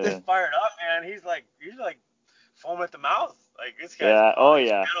 Like, just fired up, man. He's like foam at the mouth. Like, this guy's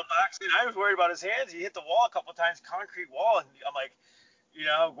battle boxing. I was worried about his hands. He hit the wall a couple times, concrete wall, and I'm like,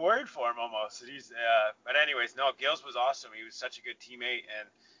 worried for him almost. He's, but anyways, no, Gills was awesome. He was such a good teammate, and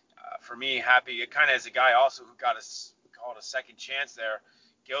for me, happy. It kind of as a guy also who got called a second chance there.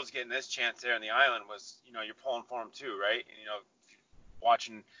 Gills getting this chance there in the island was, you're pulling for him too, right? And,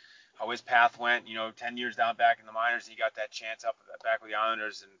 watching how his path went, 10 years down back in the minors, he got that chance back with the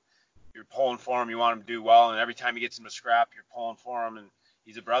Islanders, and you're pulling for him. You want him to do well, and every time he gets him a scrap, you're pulling for him, and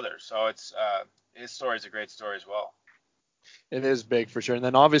he's a brother. So it's his story is a great story as well. It is big for sure. And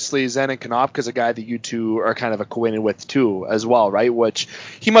then obviously Zenon Konopoka is a guy that you two are kind of acquainted with too as well, right? Which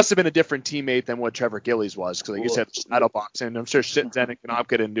he must have been a different teammate than what Trevor Gillies was, because like you said, shadow boxing. I'm sure Zenon Konopoka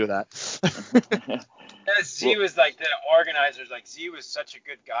didn't do that. Z was like the organizers. Like, Z was such a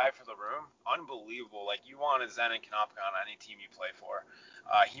good guy for the room. Unbelievable. Like, you wanted Zenon Konopoka on any team you play for.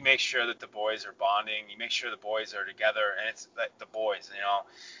 He makes sure that the boys are bonding. He makes sure the boys are together, and it's the boys.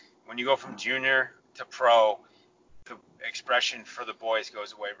 When you go from junior to pro, the expression for the boys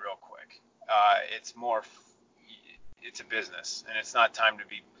goes away real quick. It's a business, and it's not time to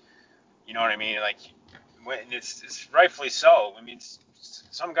be, you know what I mean? Like, when it's rightfully so. I mean,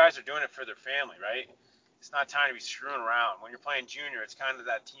 some guys are doing it for their family, right? It's not time to be screwing around. When you're playing junior, it's kind of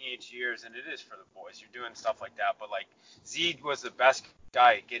that teenage years, and it is for the boys. You're doing stuff like that. But, like, Z was the best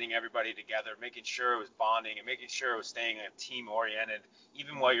guy at getting everybody together, making sure it was bonding, and making sure it was staying team-oriented,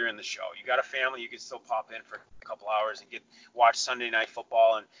 even while you're in the show. You got a family, you can still pop in for a couple hours and watch Sunday Night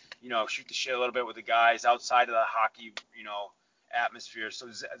Football and, shoot the shit a little bit with the guys outside of the hockey, atmosphere. So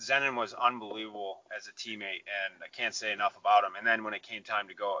Zenon was unbelievable as a teammate, and I can't say enough about him. And then when it came time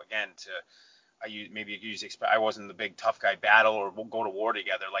to go again I wasn't the big tough guy battle or we'll go to war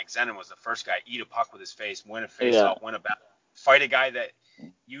together. Like, Zenon was the first guy, eat a puck with his face, win a face-off, win a battle, fight a guy that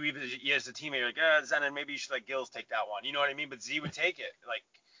you as a teammate, you're like, Zenon, maybe you should let Gills take that one. You know what I mean? But Z would take it. Like,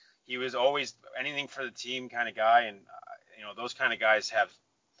 he was always anything for the team kind of guy, and those kind of guys have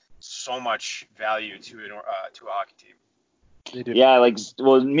so much value to a hockey team. Yeah,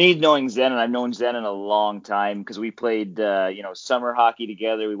 me knowing Zenon, I've known Zenon a long time because we played, summer hockey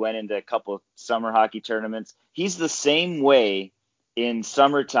together. We went into a couple of summer hockey tournaments. He's the same way in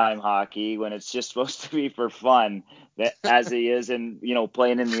summertime hockey when it's just supposed to be for fun as he is in,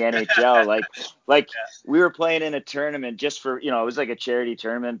 playing in the NHL. We were playing in a tournament just for, it was like a charity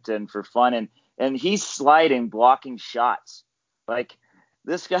tournament and for fun. And he's sliding, blocking shots. Like,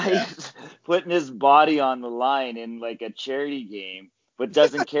 this guy is putting his body on the line in like a charity game, but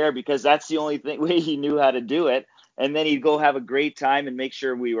doesn't care because that's the only way he knew how to do it. And then he'd go have a great time and make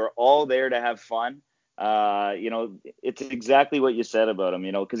sure we were all there to have fun. It's exactly what you said about him,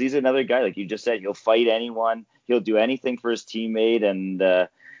 because he's another guy, like you just said, he'll fight anyone. He'll do anything for his teammate. And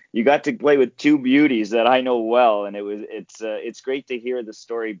you got to play with two beauties that I know well. And it's great to hear the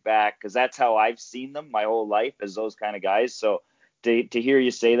story back because that's how I've seen them my whole life as those kind of guys. So to hear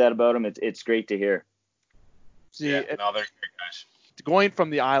you say that about him, it's great to hear. They're great guys. Going from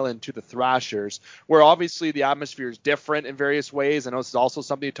the island to the Thrashers, where obviously the atmosphere is different in various ways. I know this is also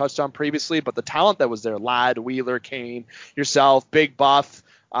something you touched on previously, but the talent that was there, Ladd, Wheeler, Kane, yourself, Big Buff,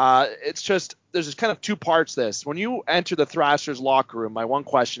 it's just there's just kind of two parts to this. When you enter the Thrashers locker room, my one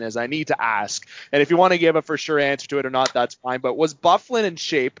question is I need to ask, and if you want to give a for sure answer to it or not, that's fine, but was Bufflin in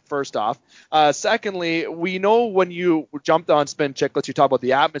shape, first off? Secondly, we know when you jumped on Spin Chicklets, you talk about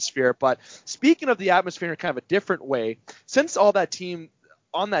the atmosphere, but speaking of the atmosphere in kind of a different way, since all that team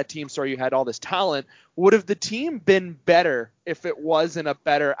on that team, sorry, you had all this talent. Would have the team been better if it was in a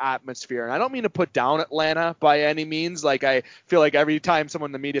better atmosphere? And I don't mean to put down Atlanta by any means. Like, I feel like every time someone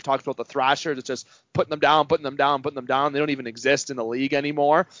in the media talks about the Thrashers, it's just putting them down, putting them down, putting them down. They don't even exist in the league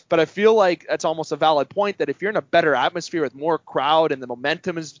anymore. But I feel like that's almost a valid point, that if you're in a better atmosphere with more crowd and the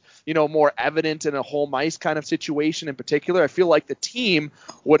momentum is, more evident in a home ice kind of situation in particular, I feel like the team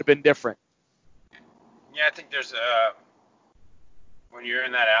would have been different. Yeah, I think there's when you're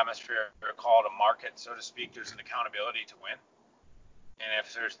in that atmosphere, or call it a market, so to speak, there's an accountability to win. And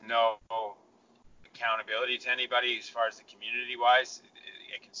if there's no accountability to anybody as far as the community-wise,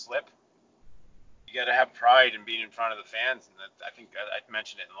 it can slip. You got to have pride in being in front of the fans, and I think I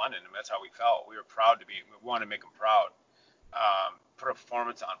mentioned it in London, and that's how we felt. We were proud to be. We wanted to make them proud. Put a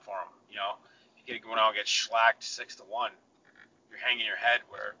performance on for them. You get going out and get schlacked 6-1. You're hanging your head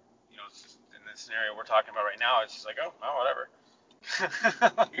where, in the scenario we're talking about right now, it's just like, oh, well, whatever.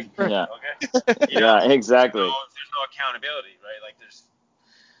 Yeah. Okay. Yeah, exactly. There's no accountability, right? Like, there's,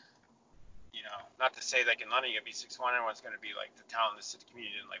 not to say like in London you could be 6-1, everyone's going to be like the town, the city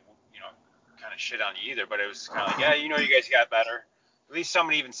community, and like, kind of shit on you either. But it was kind of like, yeah, you guys got better. At least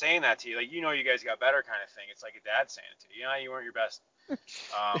somebody even saying that to you, like, you guys got better kind of thing. It's like a dad saying it to you. You weren't your best.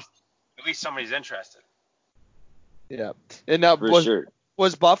 At least somebody's interested. Yeah. And now, For sure.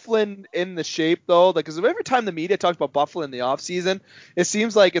 Was Byfuglien in the shape though? Because every time the media talks about Byfuglien in the offseason, it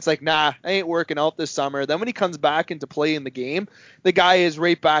seems like it's like, nah, I ain't working out this summer. Then when he comes back into play in the game, the guy is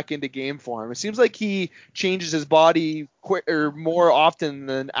right back into game form. It seems like he changes his body more often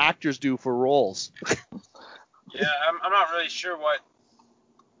than actors do for roles. Yeah, I'm not really sure what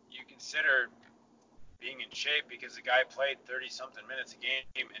you consider being in shape, because the guy played 30-something minutes a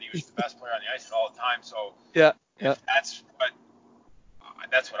game, and he was the best player on the ice all the time. So yeah, if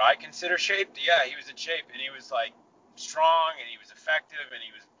that's what I consider shape. Yeah, he was in shape, and he was like strong, and he was effective, and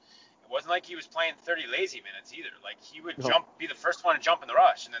it wasn't like he was playing 30 lazy minutes either. Like, he would be the first one to jump in the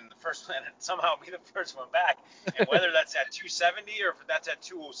rush, and then the first one somehow be the first one back. And whether that's at 270 or if that's at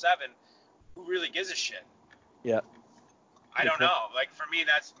 207, who really gives a shit? Yeah. I don't know. Like, for me,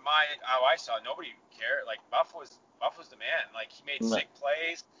 that's how I saw it. Nobody cared. Like, Buff was the man. Like, he made sick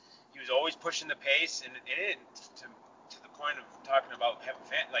plays. He was always pushing the pace, and it didn't, to the point of talking about having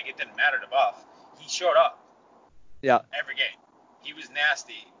fans, like, it didn't matter to Buff. He showed up. Yeah. Every game. He was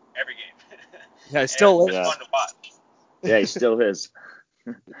nasty every game. Yeah, he still is. It was fun to watch. Yeah, he still is.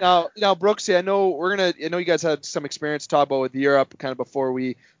 Now, Brooksy, I know you guys had some experience to talk about with Europe kind of before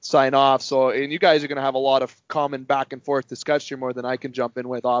we sign off. So, and you guys are going to have a lot of common back and forth discussion more than I can jump in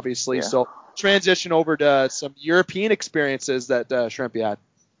with, obviously. Yeah. So, transition over to some European experiences that Schremp had.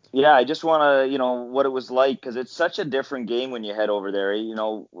 Yeah, I just want to, what it was like, because it's such a different game when you head over there.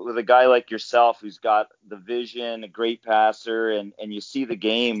 With a guy like yourself who's got the vision, a great passer, and you see the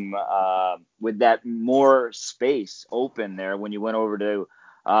game with that more space open there when you went over to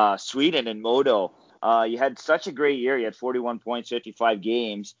Sweden and Modo. You had such a great year. You had 41 points, 55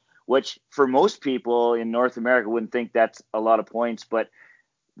 games, which for most people in North America wouldn't think that's a lot of points. But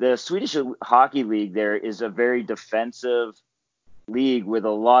the Swedish Hockey League there is a very defensive league with a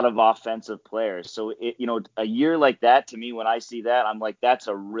lot of offensive players. So a year like that, to me, when I see that, I'm like, that's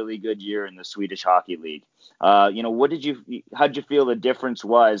a really good year in the Swedish Hockey League. How'd you feel the difference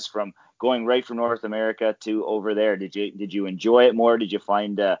was from going right from North America to over there? Did you enjoy it more? Did you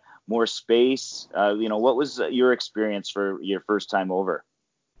find more space? What was your experience for your first time over?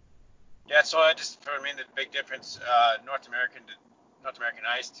 Yeah, so for me, the big difference, North American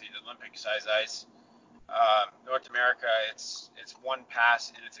ice to the Olympic size ice. North America, it's one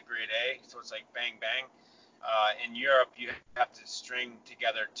pass and it's a grade A, so it's like bang bang. In Europe, you have to string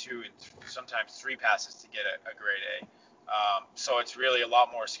together 2 and sometimes 3 passes to get a grade A. So it's really a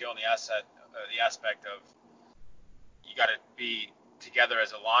lot more skill in the aspect of you got to be together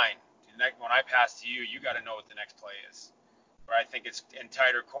as a line. When I pass to you, you got to know what the next play is. Where I think it's in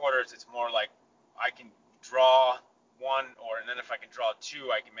tighter quarters, it's more like I can draw 1, and then if I can draw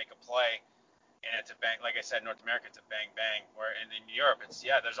 2, I can make a play. And it's a bang, like I said, North America, it's a bang bang. Where in Europe,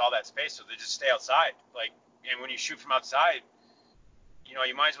 there's all that space, so they just stay outside. And when you shoot from outside, you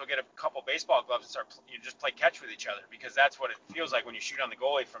might as well get a couple baseball gloves and start, just play catch with each other, because that's what it feels like when you shoot on the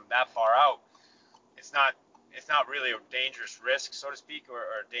goalie from that far out. It's not really a dangerous risk, so to speak, or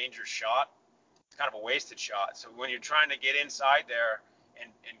a dangerous shot. It's kind of a wasted shot. So when you're trying to get inside there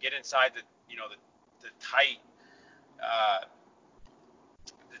and get inside the tight.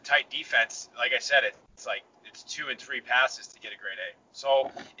 Tight defense, like I said, it's like it's 2 and 3 passes to get a grade A.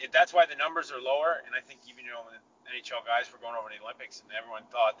 So that's why the numbers are lower. And I think even when the NHL guys were going over to the Olympics and everyone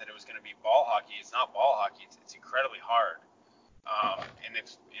thought that it was going to be ball hockey, it's not ball hockey. It's incredibly hard. And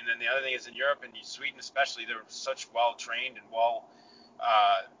then the other thing is in Europe and Sweden especially, they're such well trained and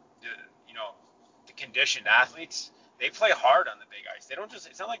uh, you know, the conditioned athletes. They play hard on the big ice. They don't just.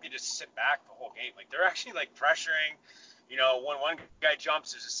 It's not like they just sit back the whole game. Like they're actually like pressuring. When one guy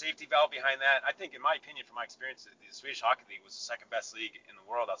jumps, there's a safety valve behind that. I think, in my opinion, from my experience, the Swedish Hockey League was the second best league in the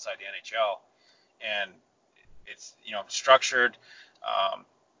world outside the NHL, and it's structured,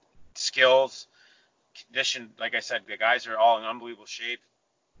 skills, conditioned. Like I said, the guys are all in unbelievable shape.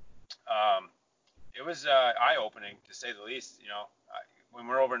 It was eye-opening to say the least. When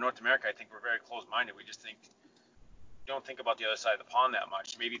we're over in North America, I think we're very close-minded. We just don't think about the other side of the pond that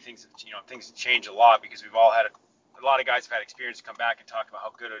much. Maybe things change a lot because we've all had a lot of guys have had experience to come back and talk about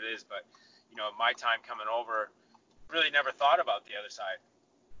how good it is. But my time coming over, really never thought about the other side.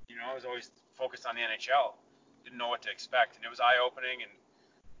 I was always focused on the NHL. Didn't know what to expect, and it was eye-opening. And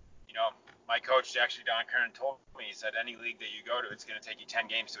my coach, actually, Don Curran, told me, he said, any league that you go to, it's going to take you 10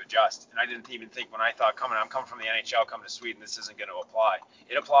 games to adjust. And I didn't even think when I thought I'm coming from the NHL, coming to Sweden, this isn't going to apply.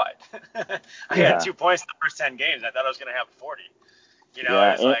 It applied. I had 2 points in the first 10 games. I thought I was going to have 40.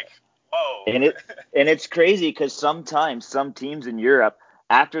 It's like, whoa. And it's crazy because sometimes some teams in Europe,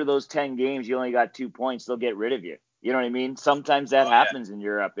 after those 10 games, you only got 2 points, they'll get rid of you. You know what I mean? Sometimes that happens in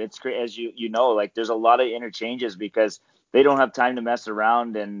Europe. It's as like there's a lot of interchanges because they don't have time to mess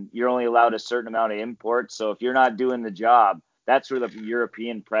around, and you're only allowed a certain amount of imports. So if you're not doing the job, that's where the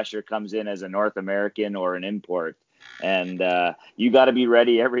European pressure comes in as a North American or an import. And you got to be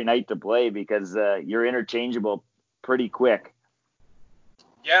ready every night to play because you're interchangeable pretty quick.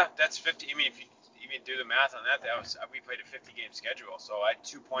 Yeah, that's 50. I mean, if you even do the math on that, we played a 50-game schedule, so I had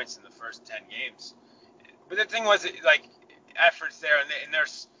 2 points in the first 10 games. But the thing was, like, efforts there, and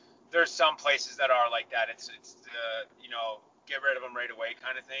there's some places that are like that. It's get rid of them right away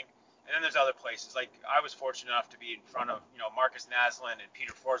kind of thing. And then there's other places. Like, I was fortunate enough to be in front of Marcus Naslund and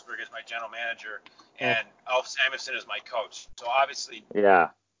Peter Forsberg as my general manager, and Alf Samuelsson as my coach. So obviously,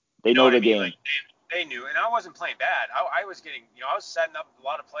 they know the game. Like, they knew, and I wasn't playing bad. I was getting, I was setting up a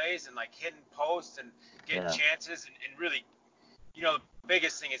lot of plays and like hitting posts and getting chances, and really, the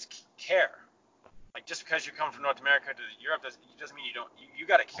biggest thing is care. Like, just because you come from North America to Europe doesn't mean you don't. You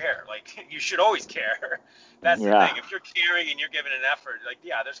got to care. Like, you should always care. That's the thing. If you're caring and you're giving an effort, like,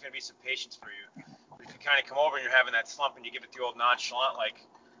 there's going to be some patience for you. But if you kind of come over and you're having that slump and you give it the old nonchalant, like,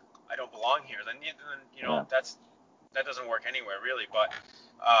 I don't belong here, then that doesn't work anywhere really. But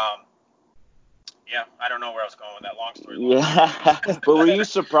I don't know where I was going with that. Long story. But were you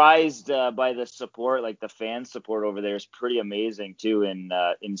surprised by the support? Like the fan support over there is pretty amazing too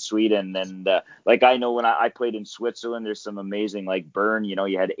in Sweden. And like I know when I played in Switzerland, there's some amazing like Bern.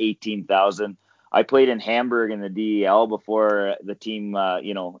 You had 18,000. I played in Hamburg in the DEL before the team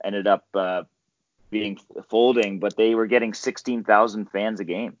ended up being folding, but they were getting 16,000 fans a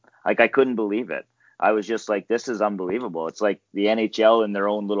game. Like I couldn't believe it. I was just like, this is unbelievable. It's like the NHL in their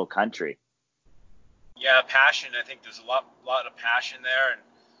own little country. Yeah, passion. I think there's a lot of passion there, and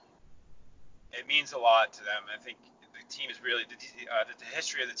it means a lot to them. I think the team is really the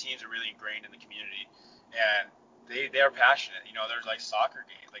history of the teams are really ingrained in the community, and they're passionate. There's like soccer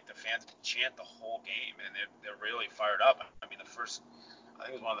games, like the fans chant the whole game, and they're really fired up. I mean, I think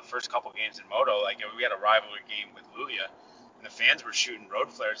it was one of the first couple games in Moto. Like we had a rivalry game with Luleå, and the fans were shooting road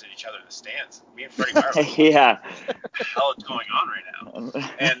flares at each other in the stands. Me and Freddie Meyer. What the hell is going on right now?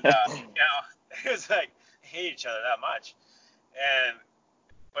 And it was like they hate each other that much,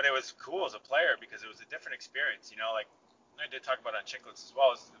 but it was cool as a player because it was a different experience. Like I did talk about on Chicklets as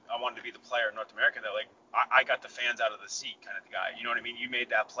well. I wanted to be the player in North America that like I got the fans out of the seat kind of the guy. You know what I mean? You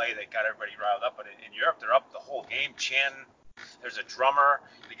made that play that got everybody riled up. But in Europe, they're up the whole game chanting. There's a drummer.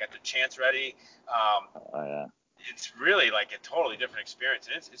 They got their chants ready. It's really like a totally different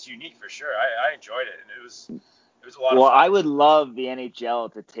experience, and it's unique for sure. I enjoyed it, and it was a lot of fun. Well, I would love the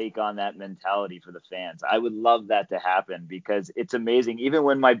NHL to take on that mentality for the fans. I would love that to happen because it's amazing. Even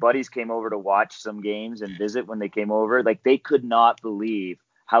when my buddies came over to watch some games and visit when they came over, like they could not believe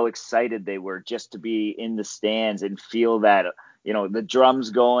how excited they were just to be in the stands and feel that, the drums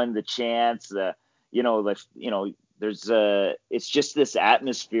going, the chants, it's just this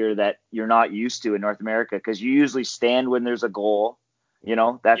atmosphere that you're not used to in North America because you usually stand when there's a goal,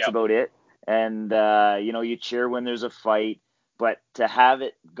 that's about it. And, you cheer when there's a fight, but to have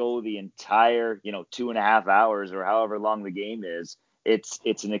it go the entire, 2.5 hours or however long the game is,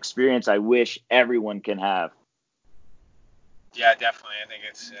 it's an experience I wish everyone can have. Yeah, definitely. I think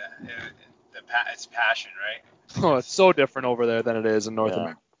it's passion, right? Oh, it's so different over there than it is in North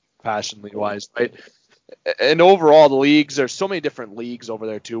America, passionately wise, right? And overall, the leagues, there's so many different leagues over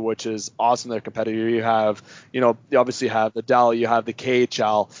there too, which is awesome. They're competitive. You have, you obviously have the Dell, you have the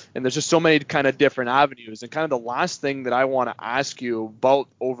KHL, and there's just so many kind of different avenues. And kind of the last thing that I want to ask you about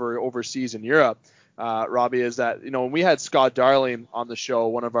overseas in Europe, Robbie, is that, when we had Scott Darling on the show,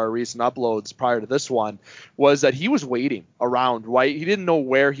 one of our recent uploads prior to this one, was that he was waiting around, right? He didn't know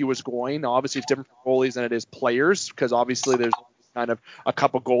where he was going. Now, obviously, it's different for goalies than it is players, because obviously there's kind of a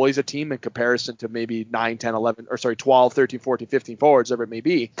couple goalies a team in comparison to maybe 9, 10, 11, or sorry, 12, 13, 14, 15 forwards, whatever it may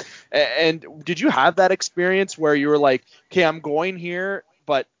be. And did you have that experience where you were like, okay, I'm going here,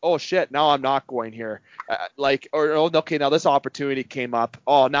 but oh shit, now I'm not going here? Okay, now this opportunity came up.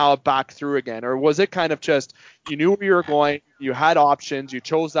 Oh, now I'm back through again. Or was it kind of just you knew where you were going, you had options, you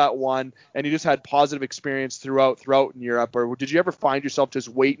chose that one, and you just had positive experience throughout in Europe? Or did you ever find yourself just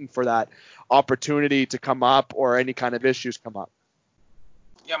waiting for that opportunity to come up or any kind of issues come up?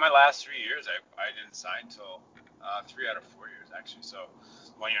 Yeah, my last 3 years, I didn't sign until 3 out of 4 years, actually. So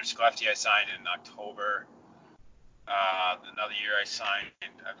 1 year in Skellefteå, I signed in October. Another year I signed,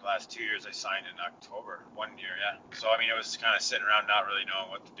 the last 2 years I signed in October, 1 year, yeah. So, I mean, it was kind of sitting around not really knowing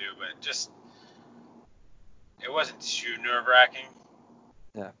what to do, but it wasn't too nerve-wracking.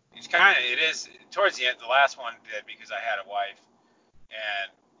 Yeah. It is, towards the end, the last one did because I had a wife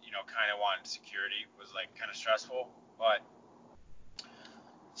and, kind of wanted security, was like kind of stressful, but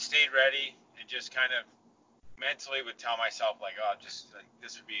stayed ready and just kind of mentally would tell myself like, oh, just like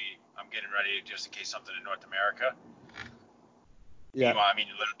this would be, I'm getting ready just in case something in North America. Yeah. Meanwhile, I mean,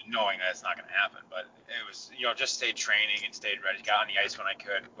 knowing that it's not going to happen, but it was, just stayed training and stayed ready. Got on the ice when I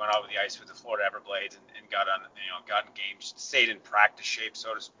could. Went out with the ice with the Florida Everblades and got in games. Stayed in practice shape,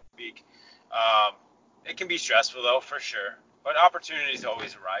 so to speak. It can be stressful though, for sure. But opportunities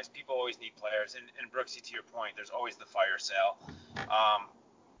always arise. People always need players. And Brooksy, to your point, there's always the fire sale.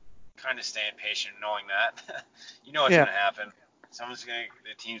 Kind of staying patient, knowing that it's going to happen.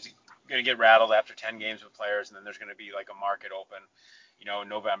 The team's going to get rattled after 10 games with players, and then there's going to be like a market open, in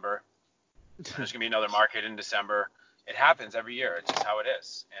November. There's going to be another market in December. It happens every year. It's just how it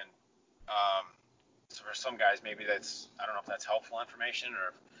is. And so for some guys, maybe I don't know if that's helpful information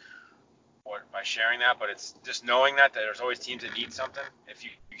or by sharing that, but it's just knowing that there's always teams that need something. If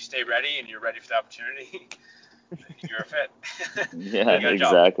you stay ready and you're ready for the opportunity, you're a fit. Yeah,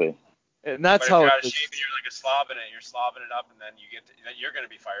 exactly. And that's how. But if you're out of shape and you're like a slob in it, you're slobbing it up, and then then you're going to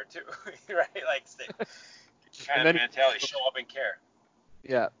be fired too, right? Like, kind of mentality, show up and care.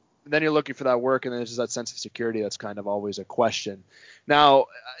 Yeah. And then you're looking for that work, and then there's just that sense of security that's kind of always a question. Now,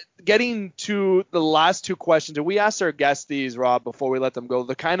 getting to the last two questions, and we asked our guests these, Rob, before we let them go.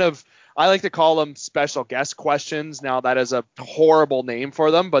 The kind of, I like to call them special guest questions. Now, that is a horrible name for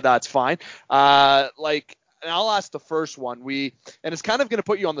them, but that's fine. And I'll ask the first one. And it's kind of going to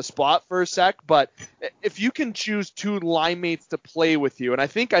put you on the spot for a sec, but if you can choose two line mates to play with you, and I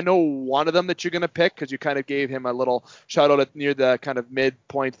think I know one of them that you're going to pick because you kind of gave him a little shout out near the kind of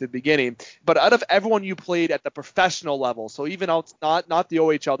midpoint at the beginning. But out of everyone you played at the professional level, so even out not the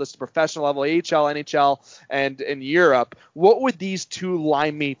OHL, just the professional level, AHL, NHL, and in Europe, what would these two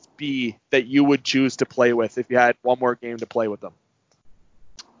line mates be that you would choose to play with if you had one more game to play with them?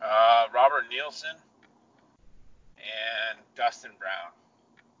 Robert Nielsen and Dustin Brown.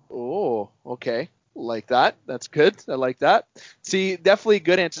 Oh, okay. Like that. That's good. I like that. See, definitely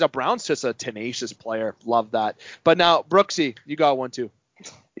good answers. Brown's just a tenacious player. Love that. But now, Brooksy, you got one too.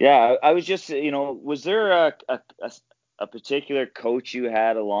 Yeah, I was just, was there a particular coach you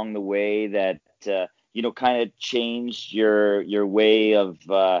had along the way that, kind of changed your way of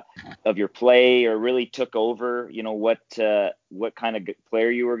your play, or really took over, what kind of player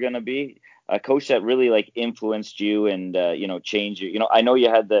you were going to be? A coach that really like influenced you and, changed you. I know you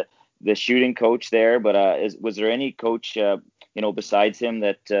had the shooting coach there, but was there any coach, besides him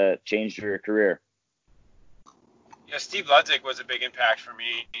that changed your career? Yeah, Steve Ludzik was a big impact for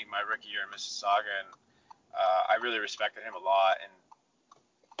me my rookie year in Mississauga, and I really respected him a lot, and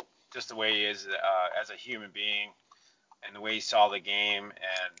just the way he is as a human being, and the way he saw the game,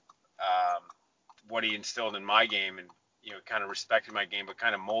 and what he instilled in my game, and kind of respected my game, but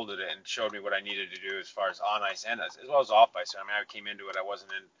kind of molded it and showed me what I needed to do as far as on ice and as well as off ice. I mean, I came into it,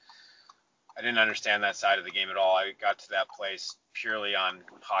 I didn't understand that side of the game at all. I got to that place purely on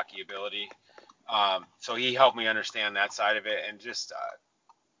hockey ability. So he helped me understand that side of it, and just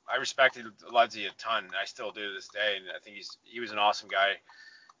I respected Ludzik a ton. I still do to this day, and I think he was an awesome guy.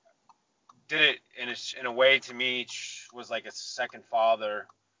 Did it in a way to me was like a second father,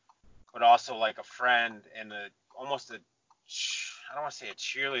 but also like a friend and almost a I don't want to say a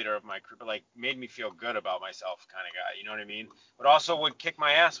cheerleader of my career, but like made me feel good about myself kind of guy. You know what I mean? But also would kick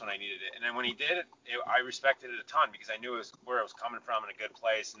my ass when I needed it. And then when he did it, I respected it a ton because I knew it was where it was coming from in a good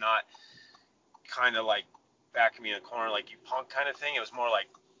place, not kind of like backing me in the corner like you punk kind of thing. It was more like,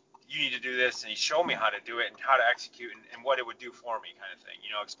 you need to do this, and he showed me how to do it and how to execute and what it would do for me kind of thing.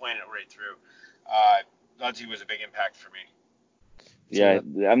 You know, explaining it right through. Ludzik was a big impact for me. Yeah,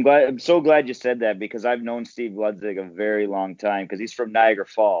 I'm so glad you said that because I've known Steve Ludzik a very long time because he's from Niagara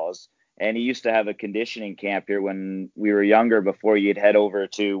Falls and he used to have a conditioning camp here when we were younger before you'd head over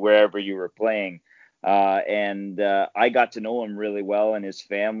to wherever you were playing. I got to know him really well and his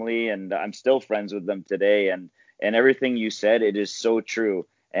family, and I'm still friends with them today. And everything you said, it is so true.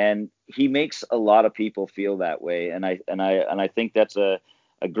 And he makes a lot of people feel that way. And I think that's a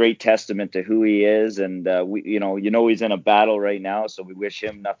great testament to who he is. And he's in a battle right now, so we wish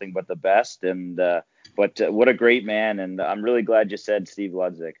him nothing but the best. And but what a great man. And I'm really glad you said Steve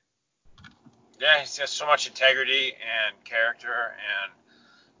Ludzik. Yeah, he's got so much integrity and character and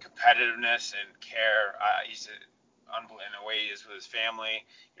competitiveness and care. He's in a way he is with his family.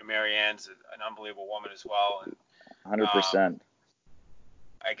 You know, Marianne's an unbelievable woman as well. And 100%.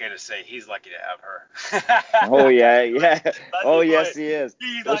 I gotta say, he's lucky to have her. Oh yeah. Oh Boy, yes, he is.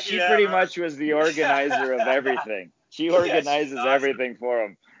 Well, she pretty much was the organizer of everything. She organizes everything for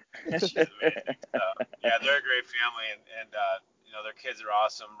him. She's amazing. Yeah, they're a great family, and their kids are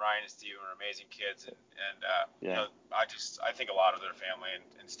awesome. Ryan and Steve are amazing kids, and I think a lot of their family,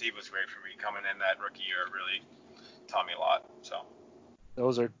 and Steve was great for me coming in that rookie year. It really taught me a lot. So.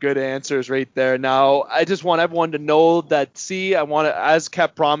 Those are good answers right there. Now, I just want everyone to know that, as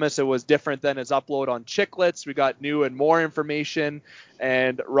Kev promised, it was different than his upload on Chicklets. We got new and more information.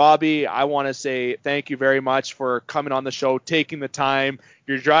 And Robbie, I want to say thank you very much for coming on the show, taking the time.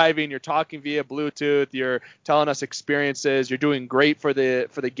 You're driving, you're talking via Bluetooth, you're telling us experiences. You're doing great for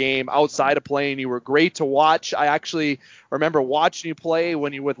the game outside of playing. You were great to watch. I actually remember watching you play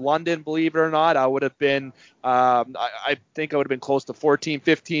when you were with London, believe it or not. I would have been, I think I would have been close to 14,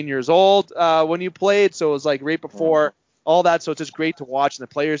 15 years old when you played. So it was like right before all that. So it's just great to watch, and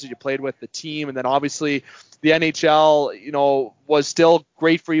the players that you played with, the team, and then obviously the NHL, was still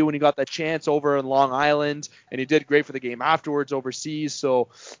great for you when you got that chance over in Long Island, and you did great for the game afterwards overseas. So,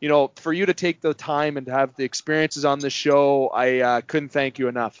 for you to take the time and to have the experiences on the show, I couldn't thank you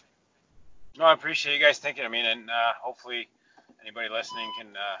enough. No, I appreciate you guys thinking of me, and hopefully anybody listening can,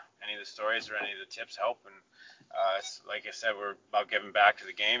 any of the stories or any of the tips help. And it's, like I said, we're about giving back to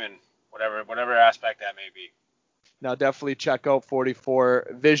the game and whatever aspect that may be. Now, definitely check out 44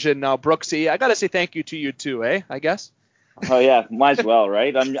 Vision. Now, Brooksy, I got to say thank you to you too, I guess? Oh, yeah, might as well,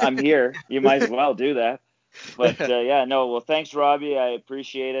 right? I'm here. You might as well do that. But, well, thanks, Robbie. I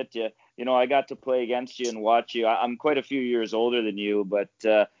appreciate it. I got to play against you and watch you. I'm quite a few years older than you, but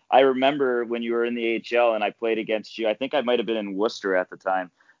I remember when you were in the AHL and I played against you. I think I might have been in Worcester at the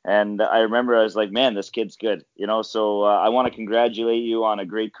time. And I remember I was like, man, this kid's good. So I want to congratulate you on a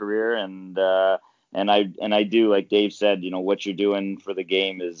great career. And I do, like Dave said, what you're doing for the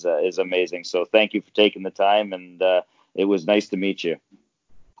game is amazing. So thank you for taking the time, and it was nice to meet you.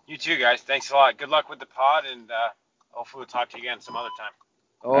 You too, guys. Thanks a lot. Good luck with the pod, and hopefully we'll talk to you again some other time.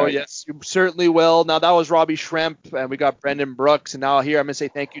 Oh, right. Yes, you certainly will. Now, that was Robbie Schremp, and we got Brendan Brooks. And now here I'm going to say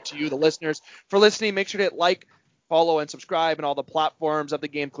thank you to you, the listeners, for listening. Make sure to hit like, follow, and subscribe on all the platforms of the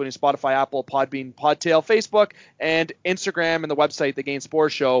game, including Spotify, Apple, Podbean, Podtail, Facebook, and Instagram, and the website,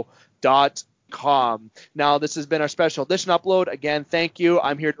 thegamesportshow.com. Now, this has been our special edition upload. Again, thank you.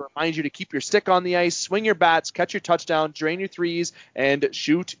 I'm here to remind you to keep your stick on the ice, swing your bats, catch your touchdown, drain your threes, and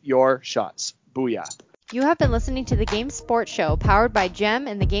shoot your shots. Booyah. You have been listening to The Game Sports Show, powered by Gem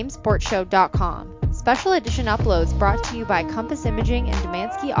and thegamesportshow.com. Special edition uploads brought to you by Compass Imaging and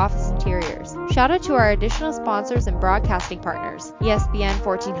Demansky Office Interiors. Shout out to our additional sponsors and broadcasting partners: ESPN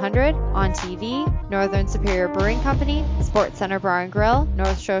 1400, On TV, Northern Superior Brewing Company, Sports Center Bar and Grill,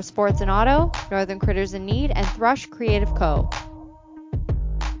 North Shore Sports and Auto, Northern Critters in Need, and Thrush Creative Co.